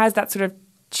that it has that sort of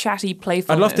chatty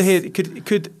playfulness. I'd love to hear.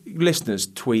 Could listeners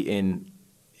tweet in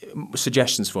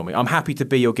suggestions for me? I'm happy to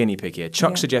be your guinea pig here.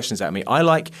 Chuck suggestions at me. I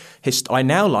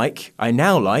now like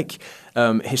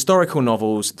historical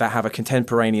novels that have a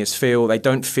contemporaneous feel. They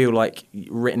don't feel like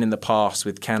written in the past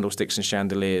with candlesticks and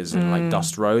chandeliers and like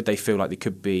Dust Road. They feel like they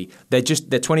could be. They're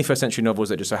 21st century novels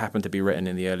that just so happen to be written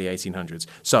in the early 1800s.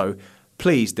 So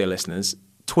please, dear listeners,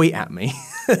 tweet at me.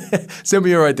 Send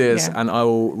me your ideas and I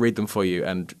will read them for you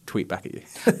and tweet back at you.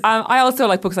 I also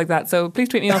like books like that, so please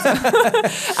tweet me also.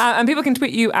 And people can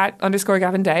tweet you at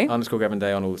 _Gavin Day. _Gavin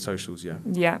Day on all the socials,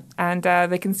 Yeah, and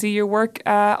they can see your work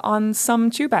on some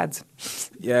tube ads.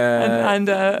 Yeah. And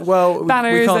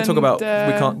banners. We can't talk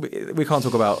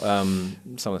about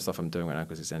some of the stuff I'm doing right now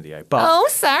because it's NDA. But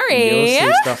sorry.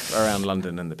 You'll see stuff around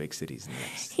London and the big cities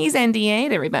next. He's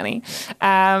NDA'd, everybody.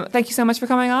 Thank you so much for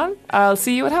coming on. I'll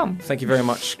see you at home. Thank you very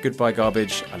much. Goodbye,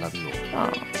 garbage. I love you all.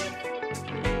 Aww.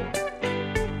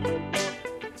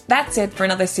 That's it for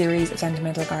another series of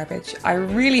Sentimental Garbage. I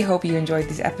really hope you enjoyed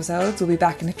these episodes. We'll be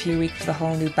back in a few weeks with a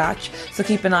whole new batch, so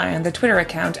keep an eye on the Twitter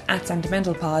account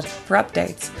 @SentimentalPod for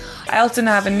updates. I also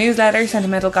now have a newsletter,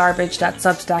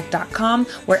 sentimentalgarbage.substack.com,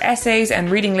 where essays and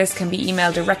reading lists can be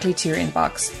emailed directly to your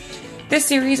inbox. This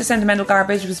series of Sentimental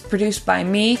Garbage was produced by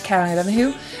me, Caroline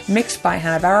O'Donoghue, mixed by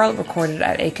Hannah Barrell, recorded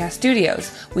at Acast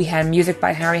Studios. We had music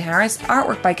by Harry Harris,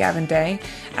 artwork by Gavin Day,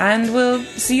 and we'll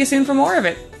see you soon for more of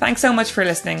it. Thanks so much for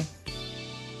listening.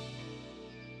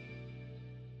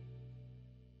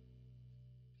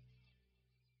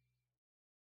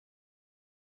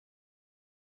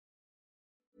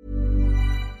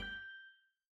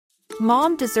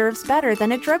 Mom deserves better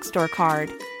than a drugstore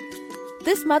card.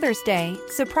 This Mother's Day,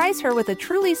 surprise her with a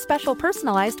truly special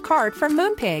personalized card from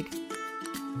Moonpig.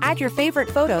 Add your favorite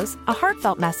photos, a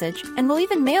heartfelt message, and we'll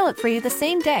even mail it for you the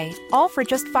same day, all for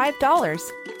just $5.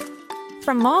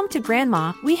 From mom to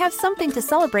grandma, we have something to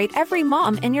celebrate every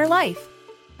mom in your life.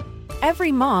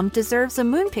 Every mom deserves a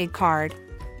Moonpig card.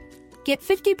 Get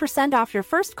 50% off your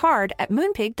first card at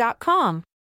moonpig.com.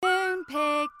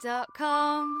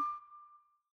 Moonpig.com